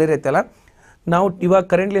ಜಾಗ್ರಫಿಕಲ್ ಏರಿಯಾ ಐತಲ್ಲ, ನಾವು ಇವಾಗ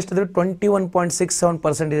ಕರೆಂಟ್ಲಿ ಎಷ್ಟಿದ್ರೆ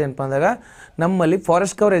 21.67% ಏನಪ್ಪ ಅಂದಾಗ ನಮ್ಮಲ್ಲಿ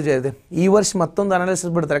ಫಾರೆಸ್ಟ್ ಕವರೇಜ್ ಇದೆ. ಈ ವರ್ಷ ಮತ್ತೊಂದು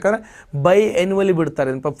ಅನಾಲಿಸಿಸ್ ಬಿಡ್ತಾರೆ, ಯಾಕಂದ್ರೆ ಬೈ ಎನ್ಯುವಲಿ ಬಿಡ್ತಾರೆ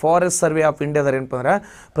ಏನಪ್ಪ, ಫಾರೆಸ್ಟ್ ಸರ್ವೆ ಆಫ್ ಇಂಡಿಯಾದಾರ ಏನಪ್ಪ ಅಂದ್ರೆ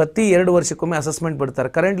ಪ್ರತಿ 2 ವರ್ಷಕ್ಕೊಮ್ಮೆ ಅಸೆಸ್ಮೆಂಟ್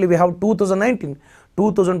ಬಿಡ್ತಾರೆ. ಕರೆಂಟ್ಲಿ ವಿ ಹ್ಯಾವ್ 2019,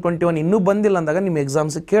 2021 ಇನ್ನೂ ಬಂದಿಲ್ಲ ಅಂದಾಗ ನಿಮ್ಮ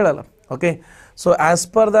ಎಕ್ಸಾಮ್ಸ್ ಕೇಳಲ್ಲ. Okay, so as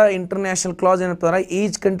per the international class ಏನಪ್ಪ ಅಂದ್ರೆ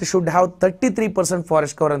each country should have 33%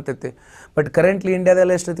 forest cover ಅಂತೈತಿ. ಬಟ್ ಕರೆಂಟ್ಲಿ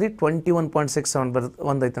ಇಂಡಿಯಾದೆಲ್ಲ ಎಷ್ಟೈತಿ, 21.67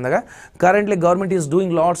 ಒಂದೈತೆ ಅಂದಾಗ currently government is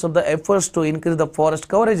doing lots of the efforts to increase the forest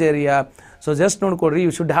coverage area. So just ನೋಡ್ಕೊಡ್ರಿ,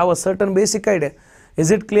 you should have a certain basic idea.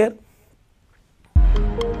 Is it clear?